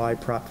importance of why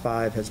Prop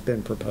 5 has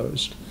been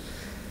proposed.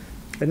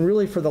 And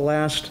really, for the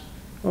last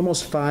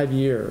almost 5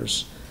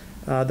 years,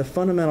 the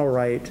fundamental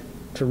right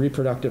to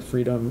reproductive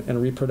freedom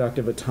and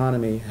reproductive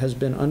autonomy has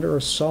been under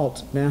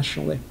assault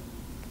nationally.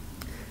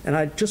 And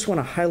I just want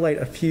to highlight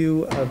a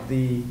few of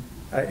the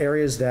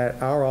areas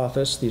that our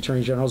office, the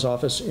Attorney General's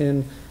office,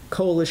 in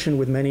coalition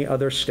with many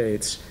other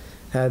states,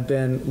 have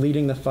been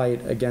leading the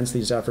fight against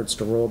these efforts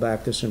to roll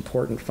back this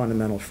important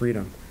fundamental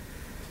freedom.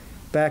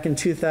 Back in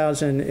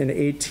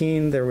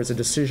 2018, there was a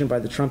decision by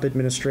the Trump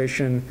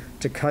administration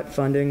to cut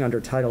funding under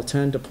Title X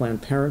to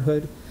Planned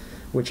Parenthood,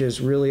 which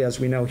is really, as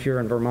we know here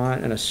in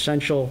Vermont, an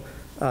essential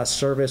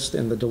service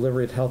in the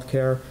delivery of health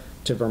care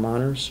to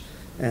Vermonters.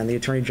 And the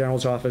Attorney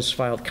General's office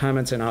filed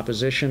comments in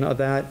opposition of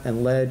that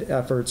and led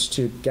efforts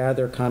to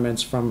gather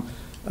comments from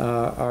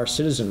our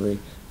citizenry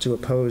to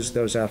oppose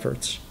those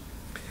efforts.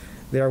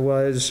 There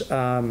was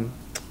a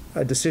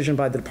decision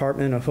by the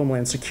Department of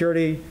Homeland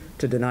Security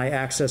to deny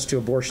access to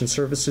abortion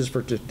services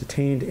for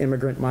detained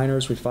immigrant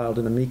minors. We filed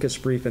an amicus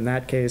brief in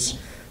that case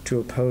to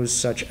oppose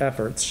such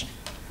efforts.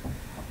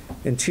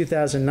 In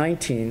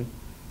 2019,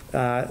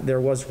 there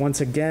was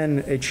once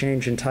again a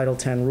change in Title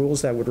X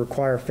rules that would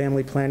require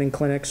family planning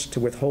clinics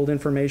to withhold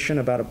information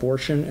about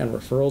abortion and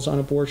referrals on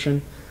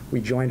abortion.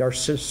 We joined our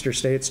sister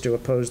states to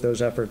oppose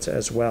those efforts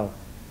as well.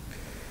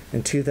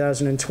 In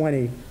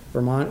 2020,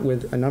 Vermont,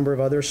 with a number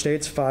of other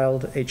states,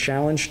 filed a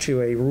challenge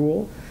to a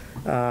rule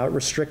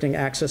restricting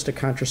access to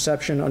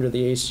contraception under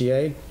the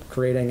ACA,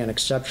 creating an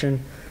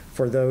exception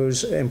for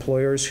those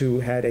employers who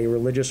had a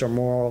religious or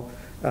moral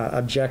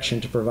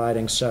objection to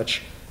providing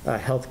such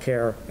health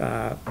care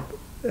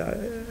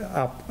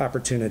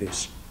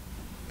opportunities.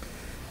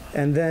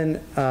 And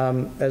then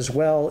as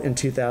well in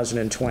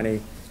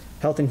 2020,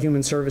 Health and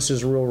Human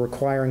Services rule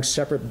requiring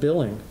separate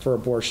billing for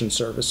abortion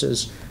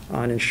services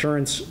on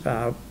insurance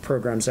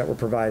programs that were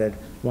provided.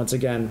 Once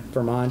again,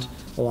 Vermont,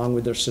 along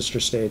with their sister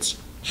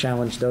states,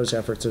 challenged those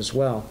efforts as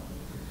well.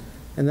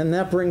 And then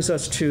that brings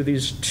us to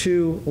these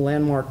two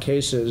landmark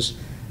cases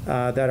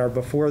that are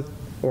before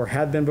or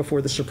have been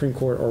before the Supreme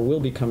Court or will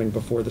be coming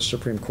before the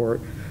Supreme Court.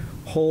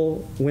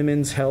 Whole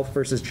Women's Health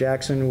versus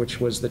Jackson,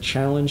 which was the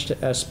challenge to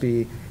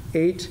SB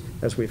 8,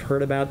 as we've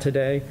heard about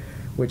today,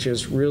 which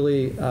is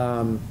really,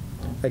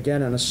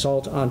 again, an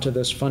assault onto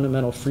this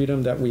fundamental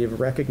freedom that we have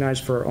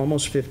recognized for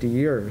almost 50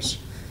 years,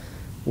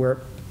 where it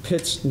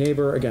pits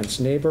neighbor against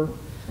neighbor,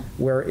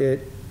 where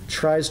it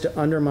tries to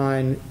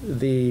undermine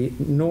the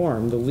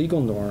norm, the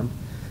legal norm,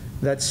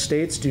 that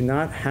states do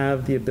not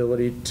have the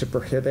ability to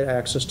prohibit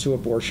access to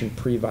abortion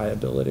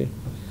pre-viability.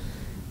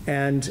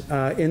 And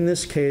in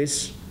this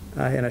case,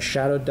 in a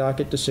shadowed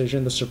docket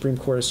decision, the Supreme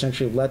Court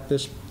essentially let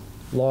this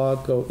law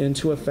go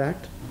into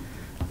effect.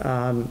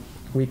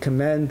 We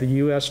commend the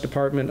U.S.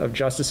 Department of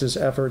Justice's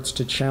efforts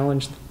to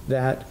challenge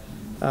that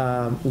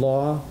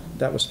law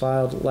that was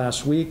filed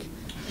last week,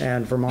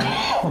 and Vermont,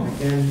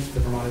 again, the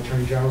Vermont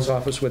Attorney General's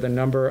office with a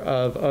number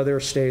of other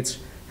states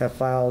have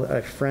filed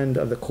a friend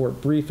of the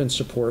court brief in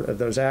support of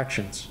those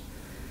actions.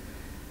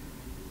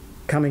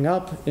 Coming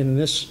up in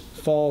this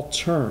fall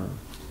term,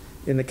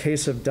 in the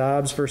case of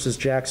Dobbs versus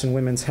Jackson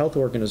Women's Health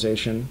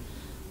Organization,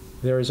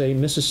 there is a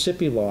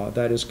Mississippi law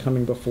that is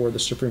coming before the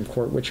Supreme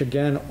Court, which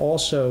again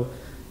also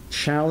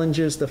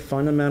challenges the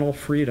fundamental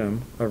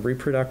freedom of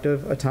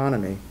reproductive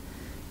autonomy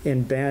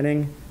in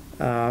banning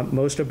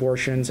most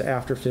abortions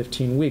after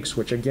 15 weeks,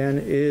 which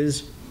again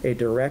is a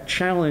direct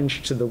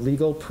challenge to the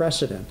legal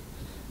precedent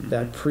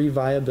that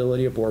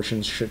pre-viability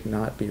abortions should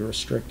not be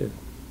restricted.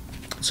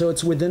 So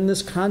it's within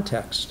this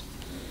context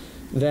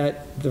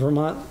that the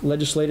Vermont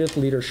legislative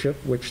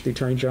leadership, which the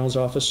Attorney General's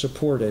office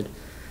supported,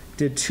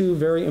 did two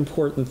very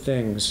important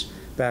things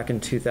back in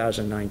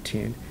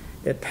 2019.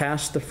 It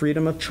passed the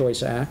Freedom of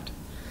Choice Act,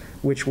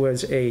 which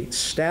was a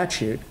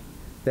statute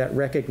that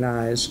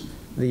recognized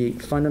the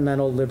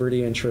fundamental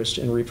liberty interest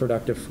in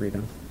reproductive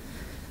freedom.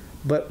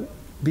 But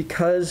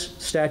because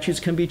statutes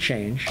can be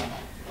changed,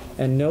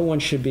 and no one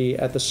should be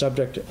at the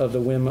subject of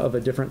the whim of a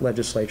different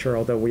legislature,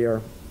 although we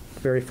are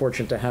very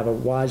fortunate to have a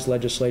wise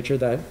legislature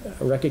that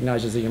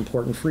recognizes the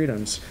important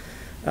freedoms,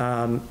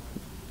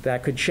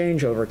 that could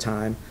change over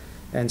time.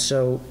 And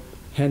so,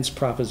 hence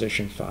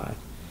Proposition 5,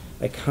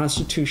 a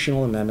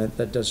constitutional amendment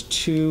that does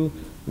two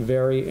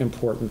very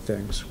important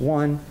things.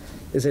 One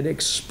is it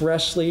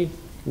expressly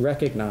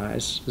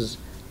recognizes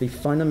the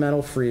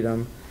fundamental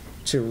freedom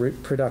to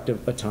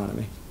reproductive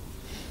autonomy,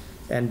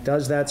 and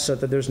does that so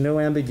that there's no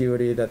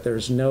ambiguity, that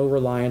there's no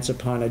reliance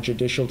upon a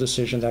judicial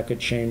decision that could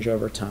change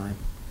over time.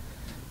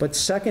 But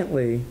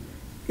secondly,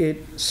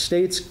 it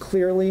states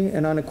clearly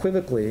and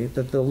unequivocally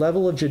that the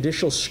level of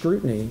judicial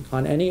scrutiny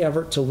on any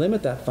effort to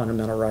limit that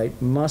fundamental right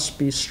must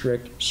be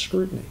strict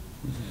scrutiny,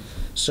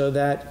 so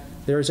that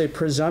there is a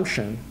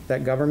presumption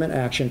that government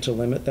action to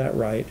limit that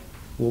right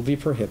will be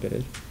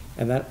prohibited,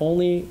 and that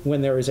only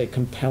when there is a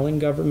compelling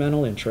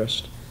governmental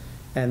interest,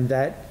 and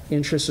that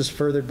interest is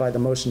furthered by the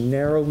most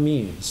narrow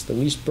means, the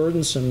least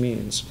burdensome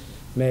means,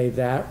 may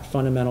that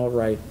fundamental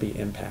right be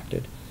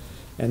impacted.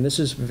 And this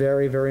is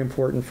very, very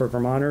important for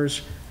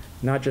Vermonters,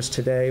 not just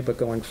today, but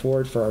going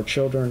forward for our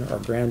children, our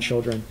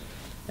grandchildren.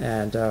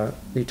 And the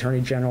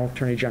Attorney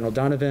General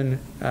Donovan,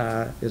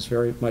 is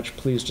very much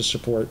pleased to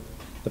support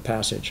the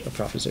passage of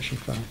Proposition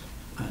 5.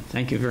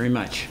 Thank you very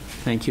much.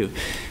 Thank you.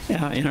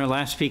 And our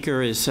last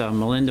speaker is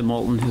Melinda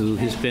Moulton, who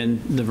has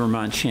been the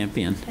Vermont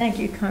champion. Thank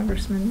you,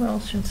 Congressman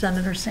Welch and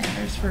Senator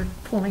Sanders, for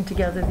pulling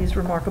together these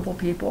remarkable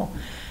people.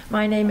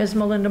 My name is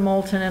Melinda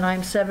Moulton, and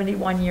I'm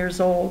 71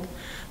 years old.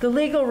 The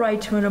legal right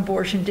to an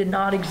abortion did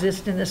not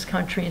exist in this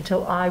country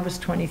until I was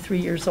 23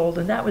 years old,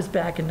 and that was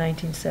back in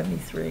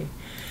 1973.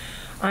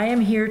 I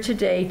am here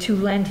today to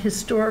lend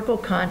historical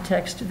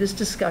context to this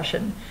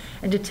discussion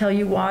and to tell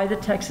you why the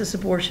Texas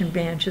abortion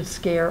ban should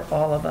scare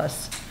all of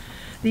us.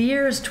 The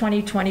year is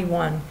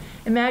 2021.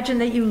 Imagine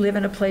that you live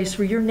in a place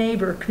where your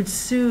neighbor could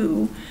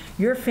sue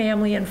your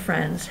family and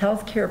friends,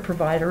 healthcare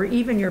provider, or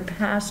even your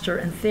pastor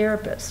and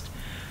therapist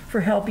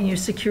for helping you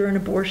secure an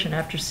abortion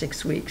after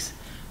 6 weeks.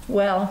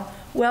 Well,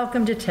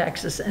 welcome to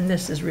Texas, and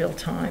this is real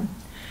time.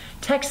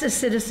 Texas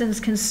citizens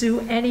can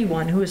sue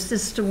anyone who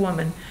assists a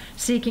woman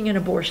seeking an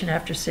abortion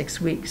after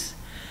 6 weeks.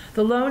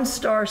 The Lone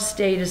Star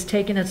State has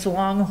taken its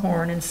long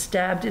horn and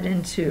stabbed it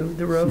into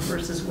the Roe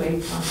versus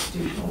Wade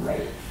constitutional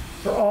right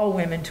for all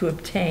women to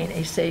obtain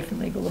a safe and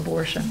legal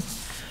abortion.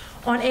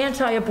 On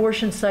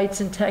anti-abortion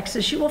sites in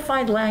Texas, you will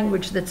find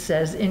language that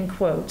says, in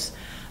quotes,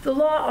 "The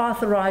law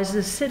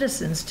authorizes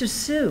citizens to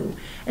sue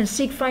and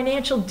seek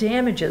financial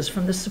damages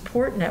from the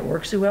support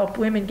networks who help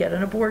women get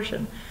an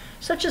abortion,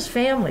 such as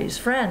families,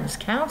 friends,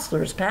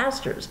 counselors,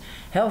 pastors,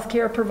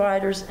 healthcare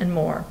providers, and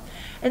more.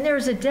 And there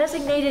is a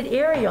designated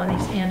area on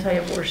these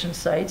anti-abortion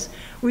sites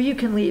where you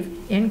can leave,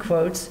 in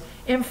quotes,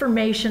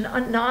 information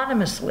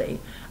anonymously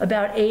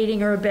about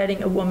aiding or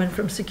abetting a woman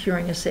from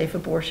securing a safe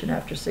abortion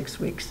after 6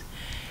 weeks."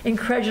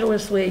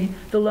 Incredulously,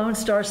 the Lone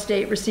Star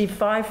State received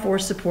 5-4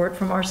 support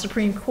from our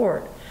Supreme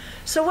Court.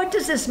 So what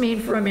does this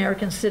mean for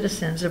American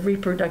citizens of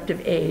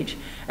reproductive age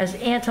as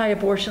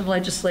anti-abortion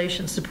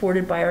legislation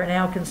supported by our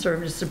now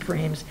conservative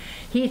Supremes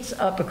heats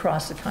up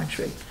across the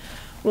country?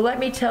 Well, let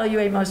me tell you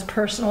a most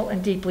personal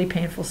and deeply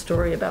painful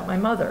story about my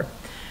mother.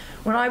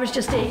 When I was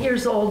just 8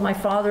 years old, my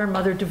father and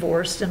mother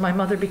divorced, and my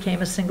mother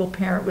became a single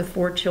parent with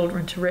 4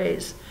 children to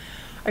raise.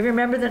 I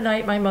remember the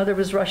night my mother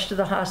was rushed to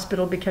the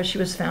hospital because she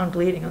was found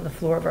bleeding on the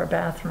floor of our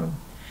bathroom.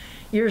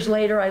 Years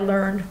later, I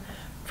learned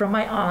from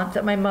my aunt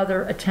that my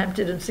mother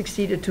attempted and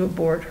succeeded to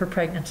abort her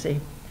pregnancy.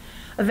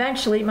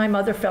 Eventually, my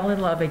mother fell in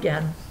love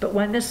again, but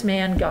when this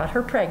man got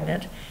her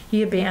pregnant,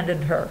 he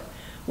abandoned her.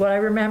 What I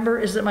remember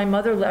is that my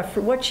mother left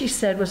for what she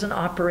said was an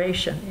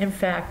operation. In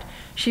fact,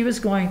 she was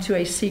going to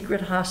a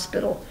secret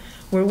hospital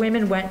where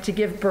women went to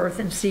give birth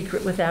in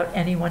secret without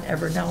anyone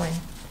ever knowing.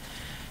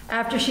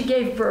 After she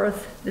gave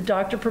birth, the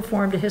doctor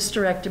performed a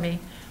hysterectomy,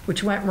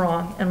 which went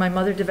wrong, and my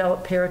mother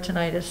developed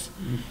peritonitis.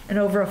 And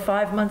over a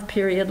 5-month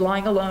period,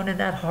 lying alone in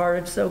that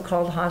horrid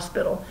so-called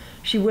hospital,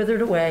 she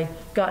withered away,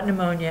 got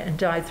pneumonia, and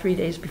died 3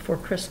 days before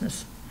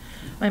Christmas.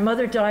 My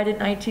mother died in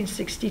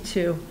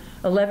 1962,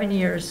 11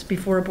 years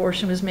before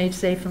abortion was made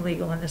safe and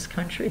legal in this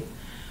country.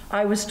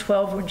 I was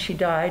 12 when she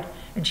died,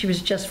 and she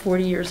was just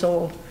 40 years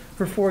old.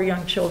 Her 4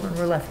 young children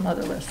were left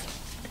motherless.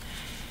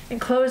 In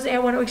closing, I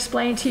want to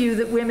explain to you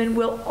that women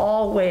will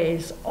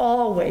always,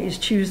 always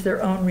choose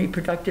their own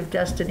reproductive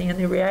destiny, and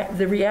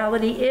the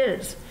reality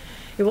is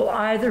it will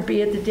either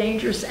be at the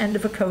dangerous end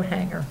of a coat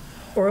hanger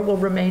or it will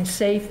remain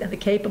safe in the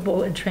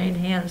capable and trained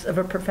hands of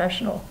a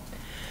professional.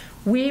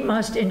 We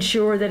must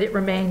ensure that it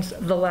remains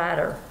the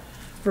latter.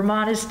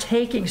 Vermont is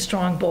taking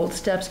strong, bold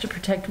steps to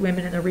protect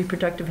women in their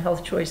reproductive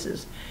health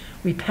choices.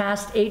 We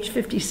passed H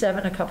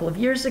 57 a couple of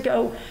years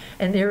ago,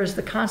 and there is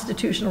the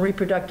Constitutional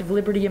Reproductive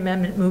Liberty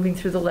Amendment moving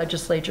through the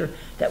legislature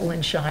that will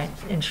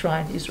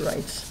enshrine these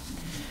rights.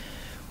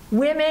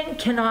 Women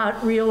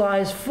cannot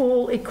realize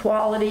full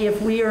equality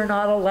if we are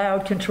not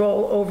allowed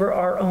control over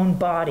our own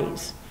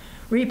bodies.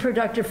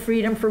 Reproductive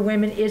freedom for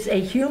women is a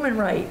human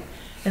right,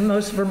 and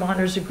most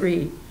Vermonters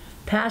agree.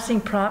 Passing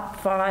Prop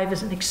 5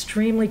 is an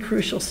extremely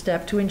crucial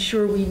step to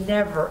ensure we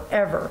never,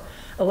 ever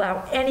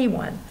allow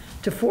anyone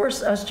to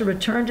force us to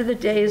return to the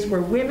days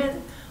where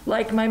women,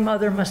 like my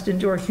mother, must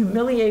endure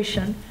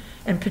humiliation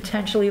and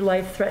potentially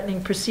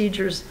life-threatening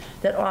procedures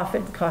that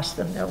often cost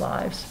them their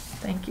lives.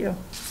 Thank you.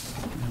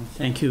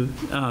 Thank you.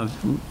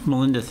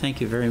 Melinda,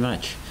 thank you very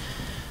much.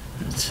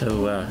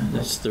 So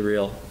that's the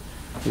real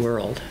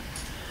world.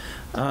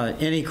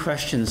 Any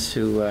questions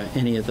to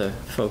any of the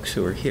folks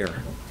who are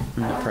here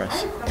in the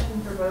press? I have a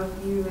question for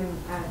both you and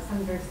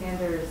Senator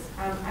Sanders.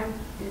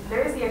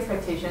 There is the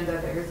expectation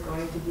that there is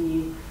going to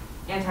be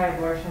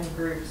anti-abortion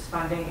groups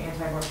funding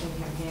anti-abortion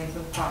campaigns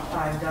when Prop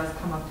 5 does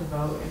come up to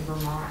vote in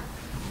Vermont.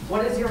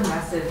 What is your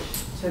message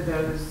to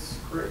those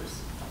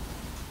groups?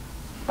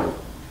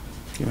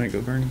 You want to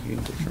go, Bernie? You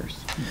can go first.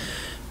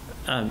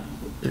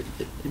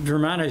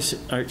 Vermonters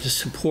are to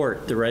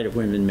support the right of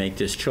women to make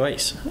this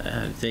choice.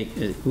 And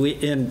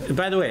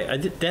by the way,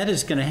 that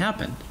is going to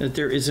happen.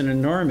 There is an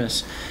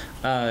enormous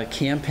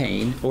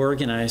campaign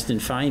organized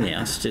and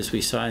financed, as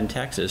we saw in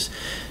Texas,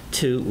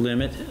 to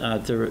limit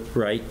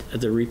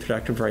the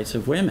reproductive rights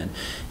of women.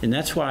 And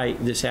that's why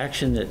this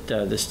action that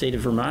the state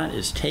of Vermont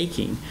is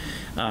taking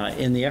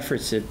in the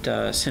efforts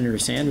that Senator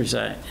Sanders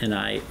and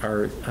I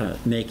are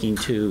making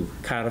to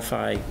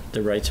codify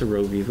the rights of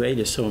Roe v. Wade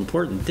is so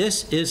important.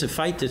 This is a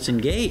fight that's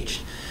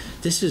engaged.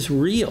 This is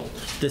real.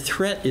 The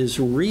threat is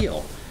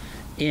real.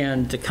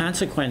 And the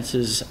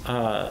consequences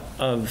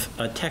of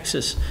a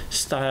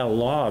Texas-style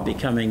law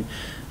becoming,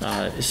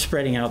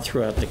 spreading out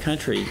throughout the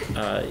country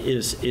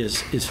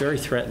is very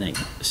threatening.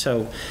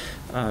 So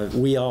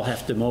we all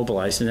have to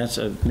mobilize, and that's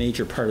a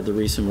major part of the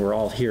reason we're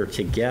all here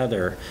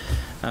together,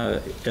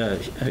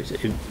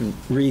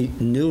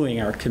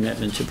 renewing our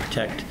commitment to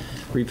protect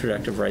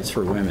reproductive rights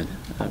for women.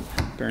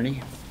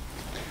 Bernie?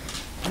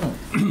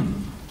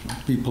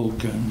 People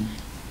can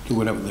do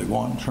whatever they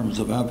want in terms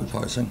of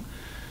advertising.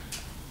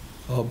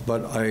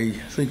 But I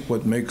think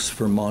what makes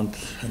Vermont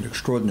an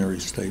extraordinary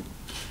state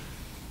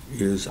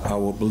is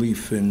our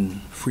belief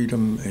in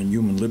freedom and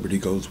human liberty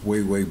goes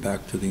way, way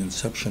back to the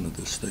inception of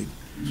this state.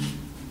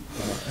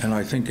 And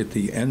I think at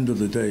the end of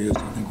the day, as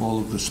I think all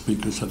of the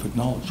speakers have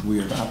acknowledged, we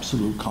have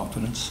absolute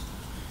confidence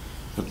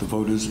that the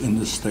voters in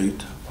this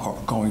state are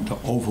going to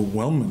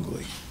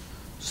overwhelmingly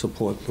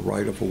support the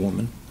right of a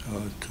woman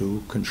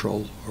to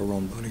control her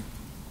own body.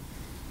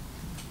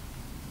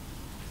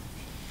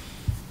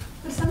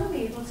 Would someone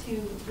be able to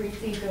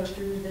briefly go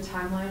through the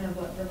timeline of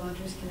what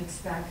Vermonters can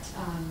expect,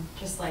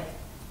 just like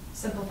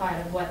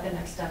simplified of what the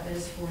next step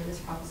is for this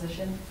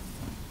proposition?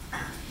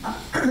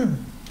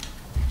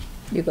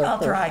 You go I'll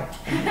first. try.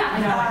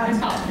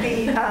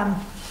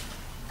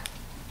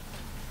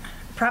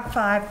 Prop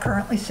 5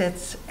 currently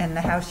sits in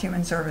the House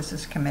Human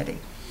Services Committee.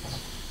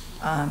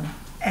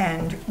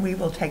 And we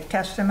will take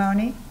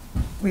testimony.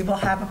 We will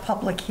have a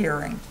public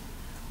hearing.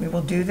 We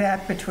will do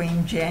that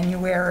between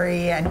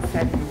January and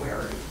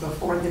February,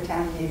 before the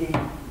town meeting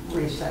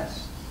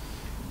recess.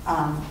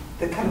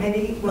 The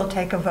committee will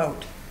take a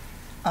vote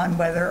on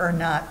whether or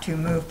not to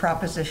move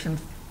Proposition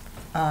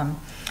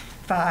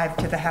 5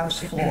 to the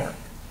House floor.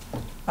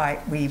 I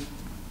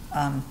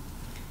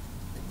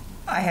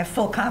have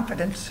full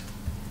confidence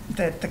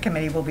that the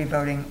committee will be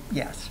voting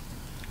yes.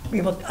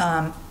 It will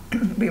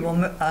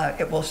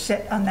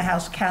sit on the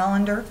House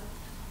calendar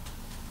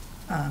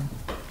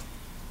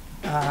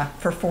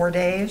for 4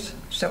 days,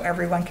 so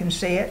everyone can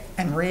see it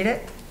and read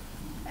it.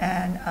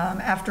 And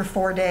after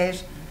 4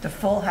 days, the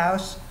full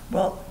House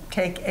will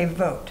take a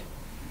vote.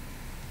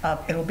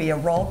 It'll be a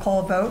roll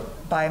call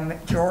vote by a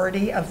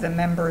majority of the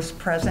members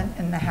present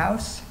in the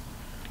House,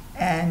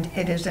 and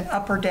it is an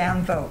up or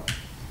down vote.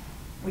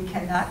 We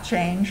cannot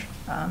change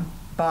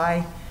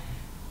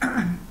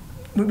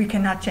we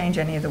cannot change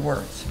any of the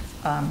words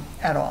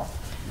at all.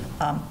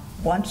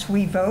 Once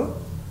we vote,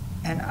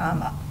 and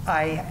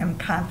I am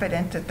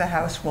confident that the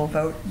House will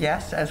vote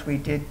yes, as we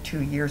did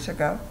 2 years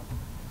ago.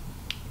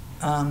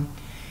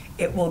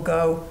 It will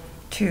go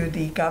to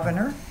the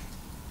governor,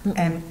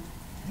 and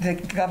the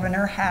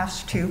governor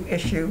has to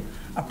issue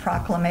a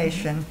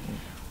proclamation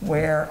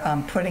where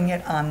putting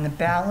it on the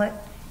ballot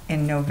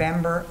in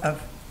November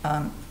of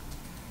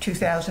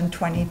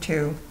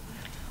 2022,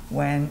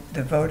 when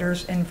the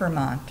voters in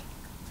Vermont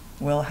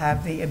will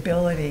have the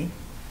ability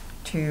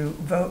to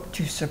vote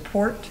to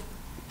support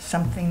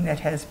something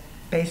that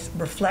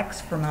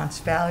reflects Vermont's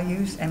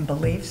values and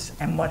beliefs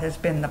and what has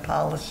been the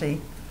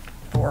policy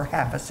for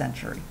half a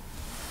century.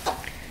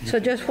 So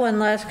just one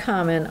last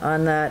comment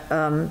on that.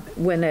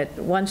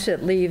 Once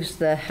it leaves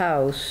the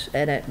House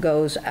and it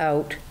goes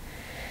out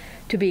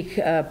to be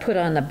put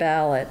on the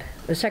ballot,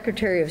 the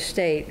Secretary of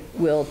State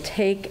will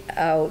take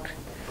out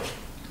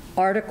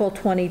Article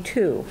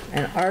 22,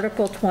 and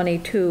Article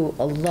 22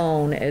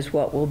 alone is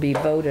what will be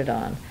voted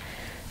on.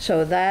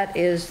 So that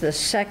is the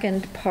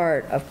second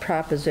part of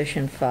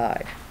Proposition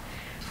 5.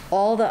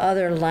 All the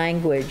other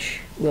language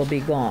will be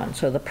gone,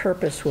 so the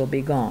purpose will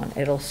be gone.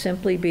 It'll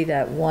simply be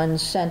that one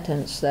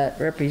sentence that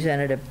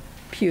Representative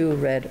Pugh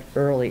read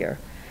earlier.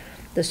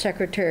 The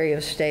Secretary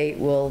of State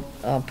will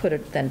put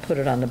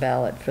it on the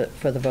ballot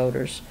for the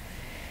voters.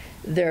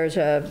 There's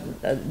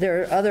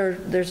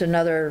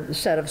another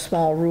set of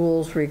small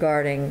rules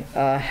regarding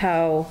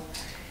how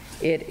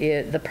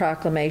the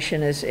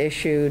proclamation is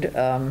issued,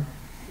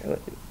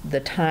 the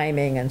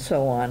timing and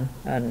so on,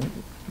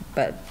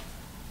 but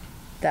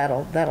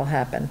that'll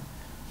happen.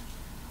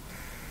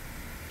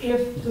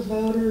 If the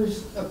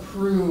voters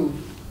approve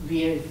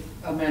the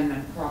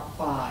amendment, Prop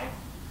 5,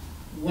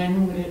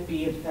 when would it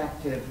be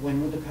effective?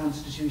 When would the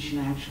Constitution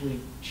actually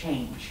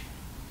change?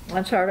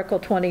 Once Article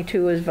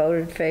 22 is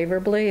voted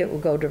favorably, it will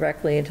go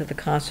directly into the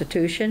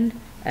Constitution,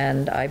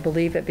 and I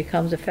believe it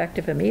becomes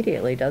effective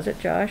immediately, does it,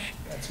 Josh?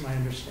 That's my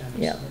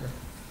understanding, Yeah. Senator.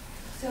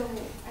 So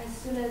as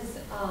soon as,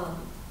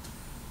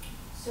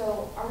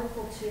 so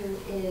Article 2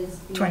 is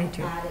being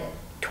 22. added.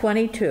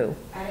 22.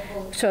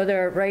 Article, So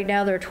right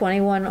now there are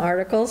 21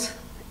 articles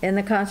in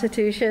the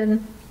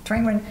Constitution,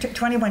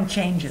 21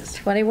 changes,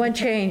 21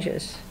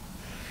 changes.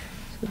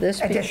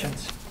 So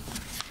additions.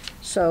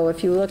 So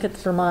if you look at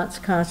Vermont's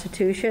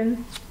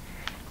Constitution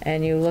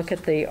and you look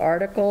at the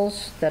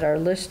articles that are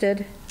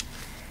listed,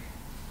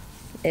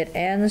 it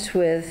ends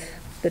with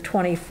the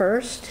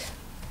 21st,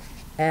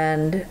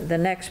 and the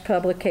next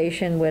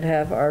publication would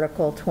have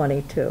Article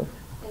 22.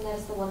 and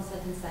that's the one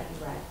sentence that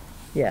you read.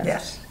 Yes.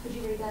 Yes, Could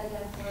you read that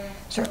again for us?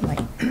 certainly.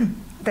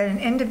 That an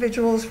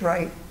individual's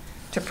right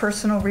to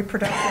personal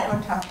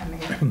reproductive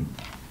autonomy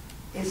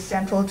is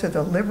central to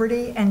the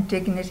liberty and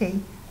dignity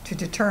to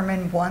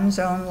determine one's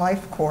own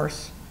life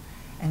course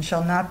and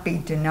shall not be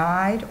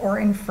denied or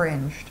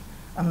infringed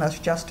unless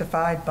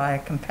justified by a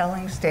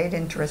compelling state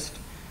interest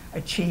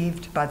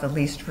achieved by the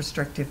least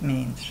restrictive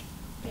means.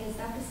 And is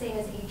that the same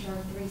as HR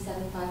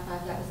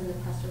 3755 that was in the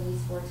press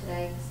release for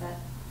today? Is that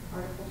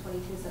Article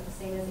 22, is that the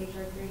same as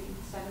HR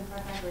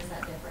 3755, or is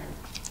that different?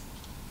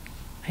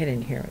 I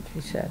didn't hear what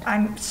you said.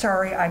 I'm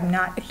sorry, I'm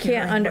not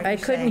hearing what you're I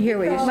couldn't saying. hear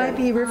what you You might said.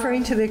 be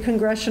referring to the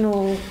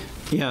congressional.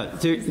 Yeah,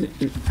 this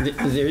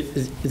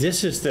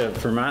is the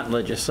Vermont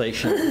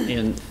legislation,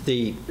 and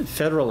the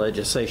federal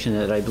legislation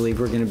that I believe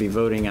we're going to be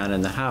voting on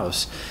in the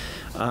House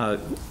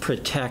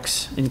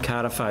protects and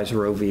codifies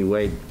Roe v.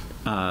 Wade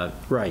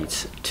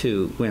rights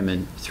to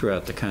women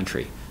throughout the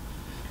country.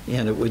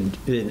 And it would,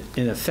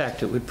 in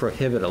effect, it would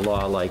prohibit a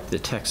law like the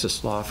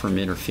Texas law from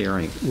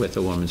interfering with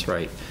a woman's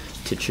right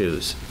to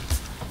choose.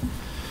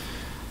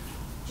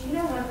 Do you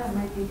know when that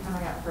might be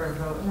coming up for a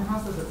vote in the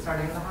House? Is it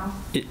starting in the House?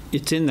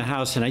 It's in the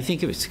House, and I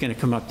think it's going to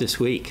come up this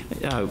week.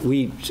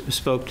 We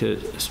spoke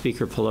to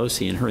Speaker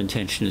Pelosi, and her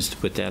intention is to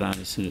put that on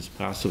as soon as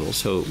possible.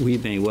 So we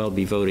may well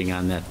be voting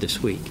on that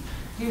this week.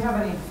 Do you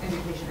have any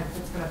indication if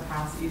it's going to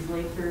pass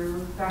easily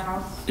through the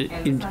House and the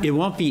Senate? It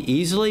won't be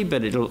easily,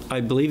 but I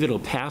believe it'll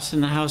pass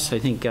in the House. I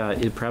think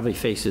it probably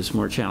faces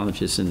more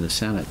challenges in the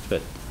Senate,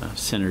 but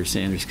Senator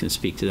Sanders can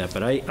speak to that.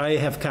 But I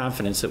have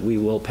confidence that we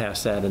will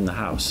pass that in the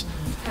House.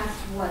 Past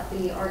what,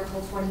 the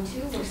Article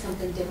 22 or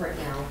something different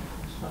now?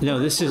 No,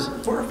 this is...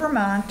 We're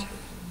Vermont,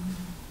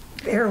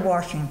 they're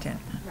Washington.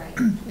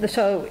 Right.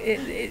 So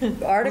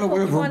Article 20... Well,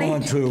 we're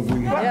Vermont too.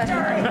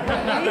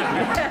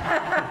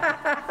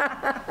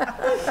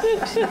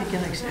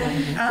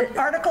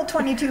 Article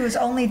 22 is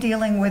only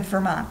dealing with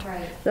Vermont.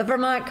 Right. The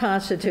Vermont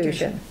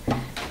Constitution.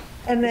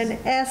 And then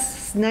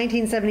S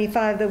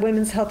 1975, the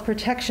Women's Health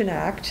Protection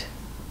Act,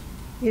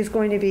 is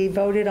going to be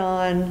voted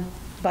on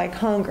by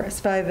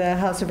Congress, by the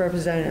House of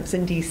Representatives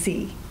in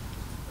D.C.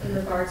 In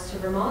regards to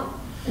Vermont?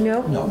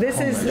 No, this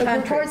is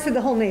reports to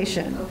the whole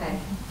nation. Okay.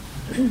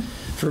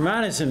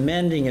 Vermont is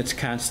amending its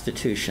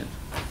constitution.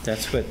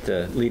 That's what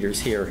the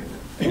leaders here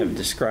have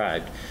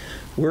described.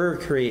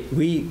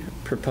 We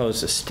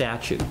propose a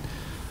statute,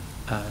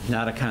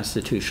 not a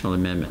constitutional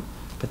amendment,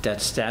 but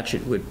that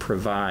statute would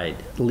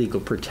provide legal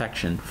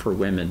protection for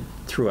women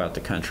throughout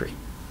the country.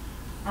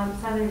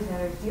 Senator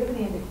Sanders, do you have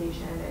any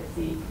indication if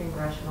the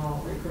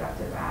Congressional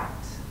Reproductive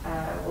Act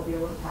will be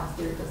able to pass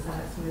through the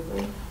Senate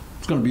smoothly?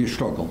 It's going to be a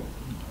struggle.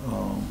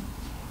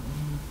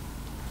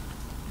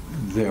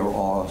 There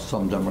are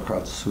some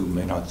Democrats who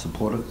may not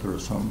support it. There are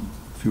some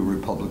few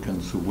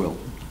Republicans who will.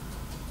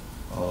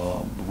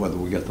 Whether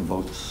we get the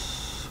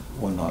votes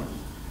or not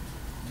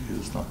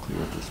is not clear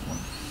at this point.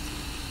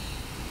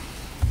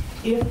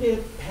 If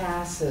it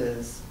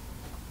passes,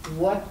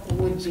 what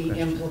would the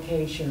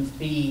implications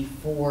be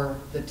for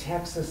the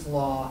Texas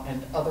law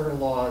and other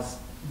laws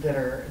that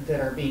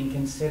are being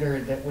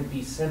considered that would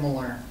be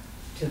similar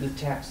to the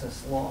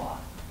Texas law?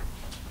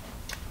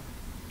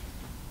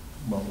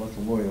 Well, let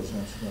the lawyers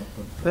answer that,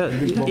 but Well,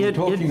 what we're it-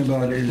 talking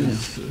about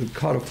is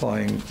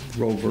codifying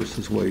Roe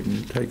versus Wade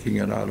and taking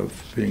it out of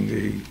being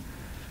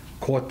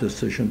a court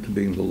decision to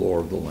being the law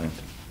of the land.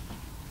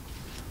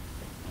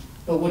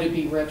 But would it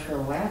be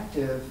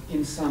retroactive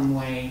in some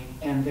way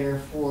and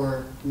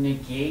therefore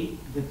negate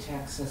the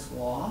Texas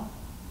law?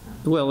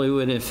 Well, it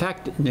would in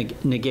fact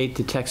negate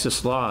the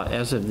Texas law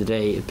as of the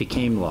day it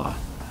became law.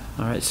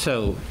 All right,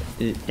 so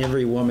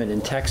every woman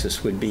in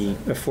Texas would be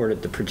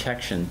afforded the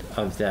protection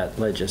of that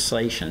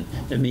legislation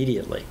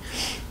immediately.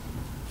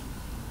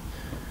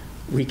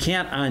 We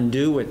can't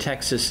undo what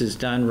Texas has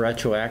done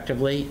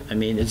retroactively. I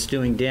mean, it's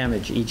doing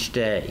damage each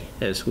day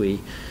as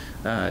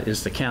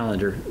the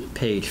calendar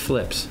page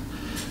flips,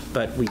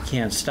 but we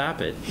can't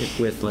stop it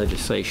with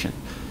legislation.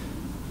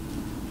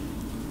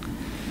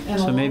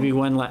 So maybe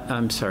one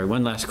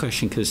last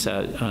question, because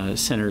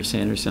Senator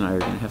Sanders and I are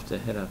going to have to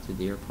head out to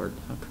the airport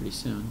pretty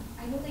soon.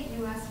 I know that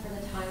you asked for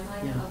the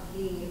timeline of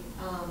the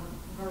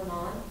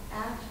Vermont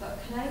Act, but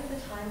can I have the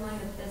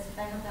timeline of this? If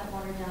I have that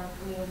watered down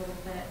for me a little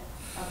bit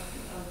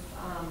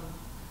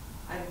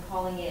I'm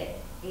calling it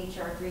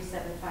HR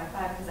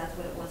 3755 because that's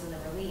what it was in the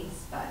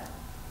release, but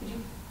could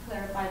you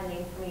clarify the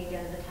name for me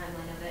again, the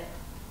timeline of it?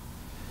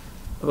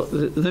 Well,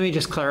 let me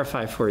just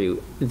clarify for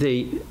you.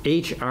 The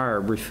HR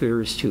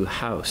refers to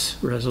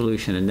House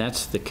resolution, and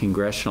that's the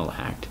Congressional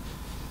Act.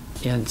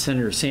 And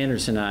Senator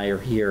Sanders and I are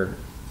here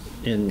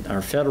in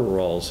our federal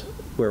roles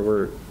where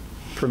we're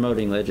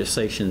promoting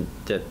legislation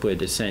that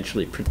would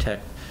essentially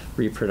protect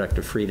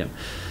reproductive freedom.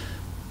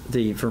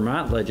 The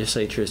Vermont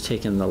legislature has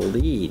taken the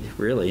lead,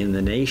 really, in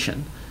the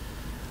nation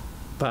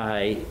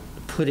by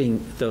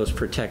putting those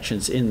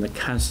protections in the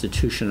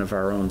Constitution of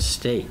our own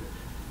state.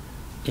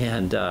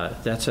 And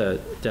that's a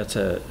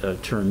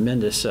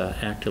tremendous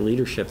act of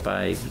leadership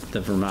by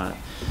the Vermont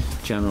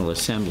General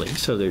Assembly.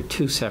 So they're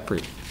two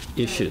separate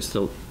issues.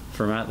 The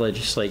Vermont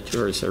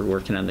legislators are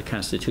working on the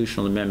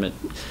constitutional amendment.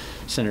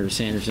 Senator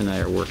Sanders and I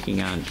are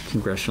working on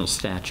congressional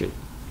statute.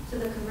 So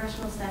the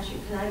congressional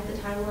statute, can I have the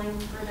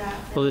timeline for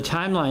that? Well, the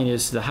timeline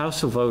is the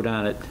House will vote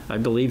on it, I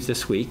believe,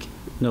 this week,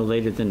 no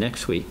later than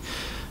next week.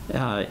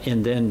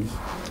 And then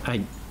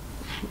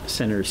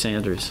Senator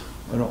Sanders.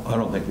 I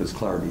don't think there's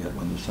clarity yet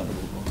when the Senate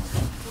will vote.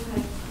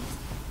 Okay.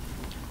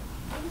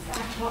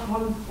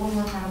 One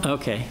more time.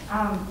 Okay.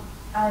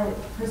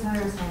 For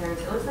Senator Sanders,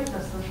 it looks like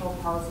the social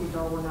policy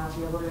bill will not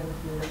be able to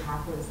include a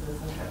pathway to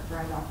citizenship for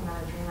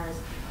undocumented dreamers.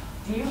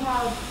 Do you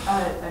have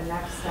a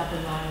next step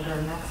in mind or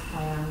a next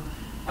plan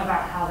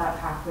about how that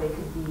pathway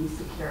could be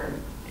secured?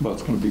 Well,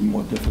 it's going to be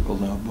more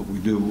difficult now, but we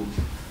do.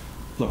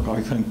 Look,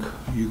 I think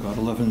you got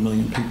 11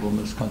 million people in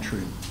this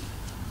country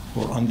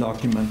who are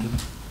undocumented,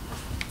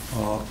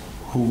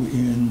 who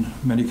in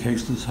many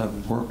cases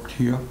have worked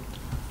here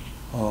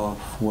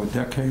for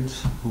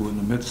decades, who in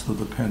the midst of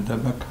the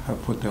pandemic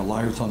have put their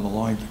lives on the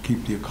line to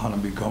keep the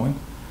economy going.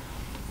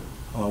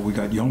 We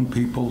got young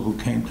people who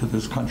came to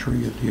this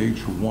country at the age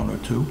of 1 or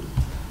 2,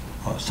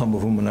 some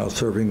of whom are now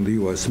serving the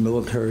U.S.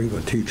 military,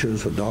 or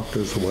teachers, or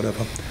doctors, or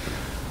whatever.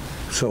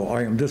 So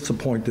I am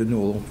disappointed,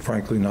 or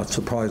frankly not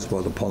surprised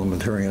by the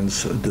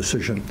parliamentarians'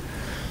 decision.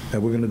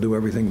 And we're going to do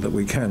everything that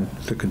we can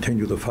to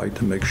continue the fight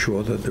to make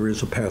sure that there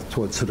is a path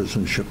towards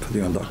citizenship for the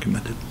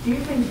undocumented. Do you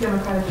think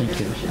Democratic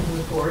leadership should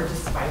move forward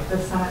despite the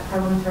Senate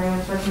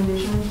parliamentarians'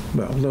 recommendations?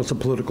 Well, those are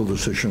political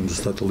decisions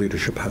that the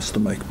leadership has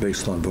to make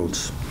based on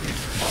votes.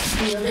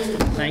 The other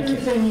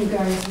thing you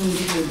guys need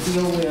to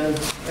deal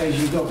with as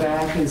you go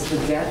back is the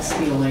debt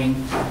ceiling.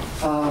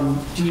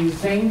 Do you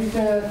think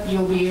that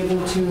you'll be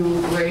able to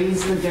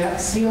raise the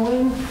debt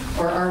ceiling,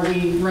 or are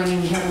we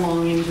running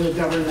headlong into a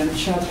government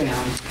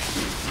shutdown?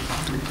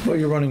 Well,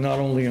 you're running not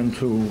only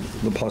into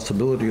the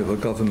possibility of a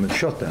government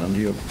shutdown,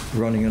 you're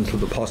running into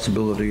the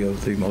possibility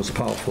of the most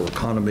powerful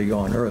economy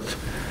on earth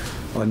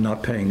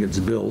not paying its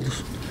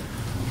bills,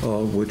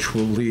 which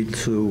will lead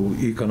to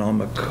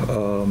economic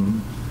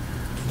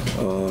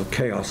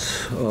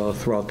chaos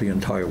throughout the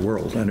entire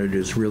world. And it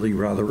is really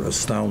rather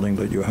astounding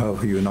that you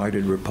have a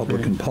united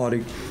Republican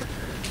Party,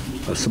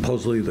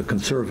 supposedly the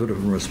conservative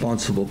and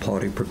responsible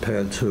party,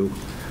 prepared to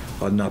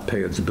not pay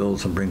its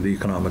bills and bring the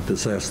economic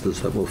disasters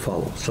that will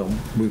follow. So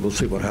we will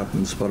see what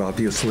happens, but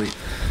obviously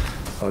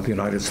the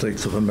United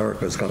States of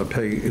America has got to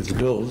pay its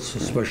bills,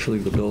 especially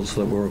the bills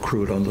that were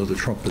accrued under the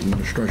Trump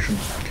administration.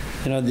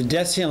 You know, the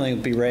debt ceiling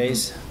will be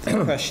raised.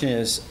 The question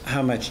is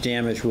how much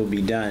damage will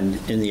be done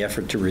in the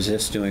effort to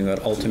resist doing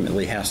what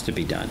ultimately has to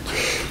be done.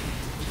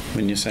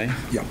 Wouldn't you say?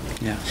 Yeah.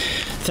 Yeah.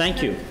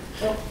 Thank you.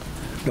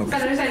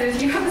 Senator Sanders,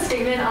 do you have a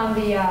statement on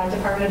the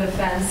Department of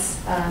Defense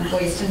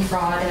waste and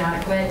fraud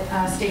inadequate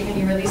statement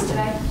you released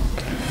today?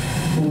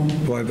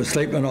 Do I have a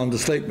statement on the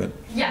statement?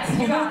 Yes,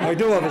 you got it. I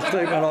do have a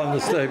statement on the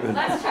statement.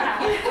 Let's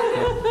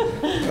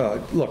try.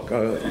 Look,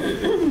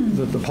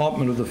 the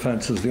Department of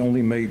Defense is the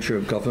only major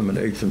government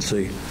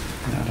agency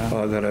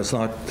that has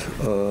not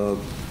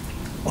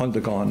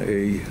undergone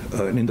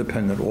an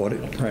independent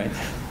audit. Right.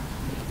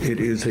 It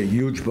is a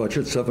huge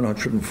budget,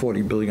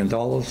 $740 billion.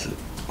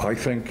 I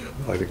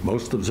think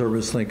most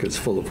observers think it's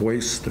full of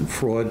waste and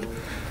fraud,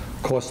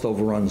 cost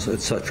overruns, et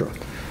cetera.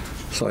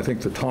 So I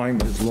think the time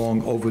is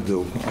long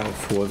overdue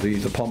for the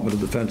Department of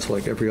Defense,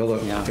 like every other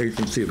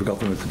agency of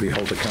government, to be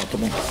held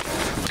accountable.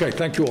 Okay,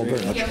 thank you all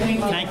very much.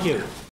 Thank you.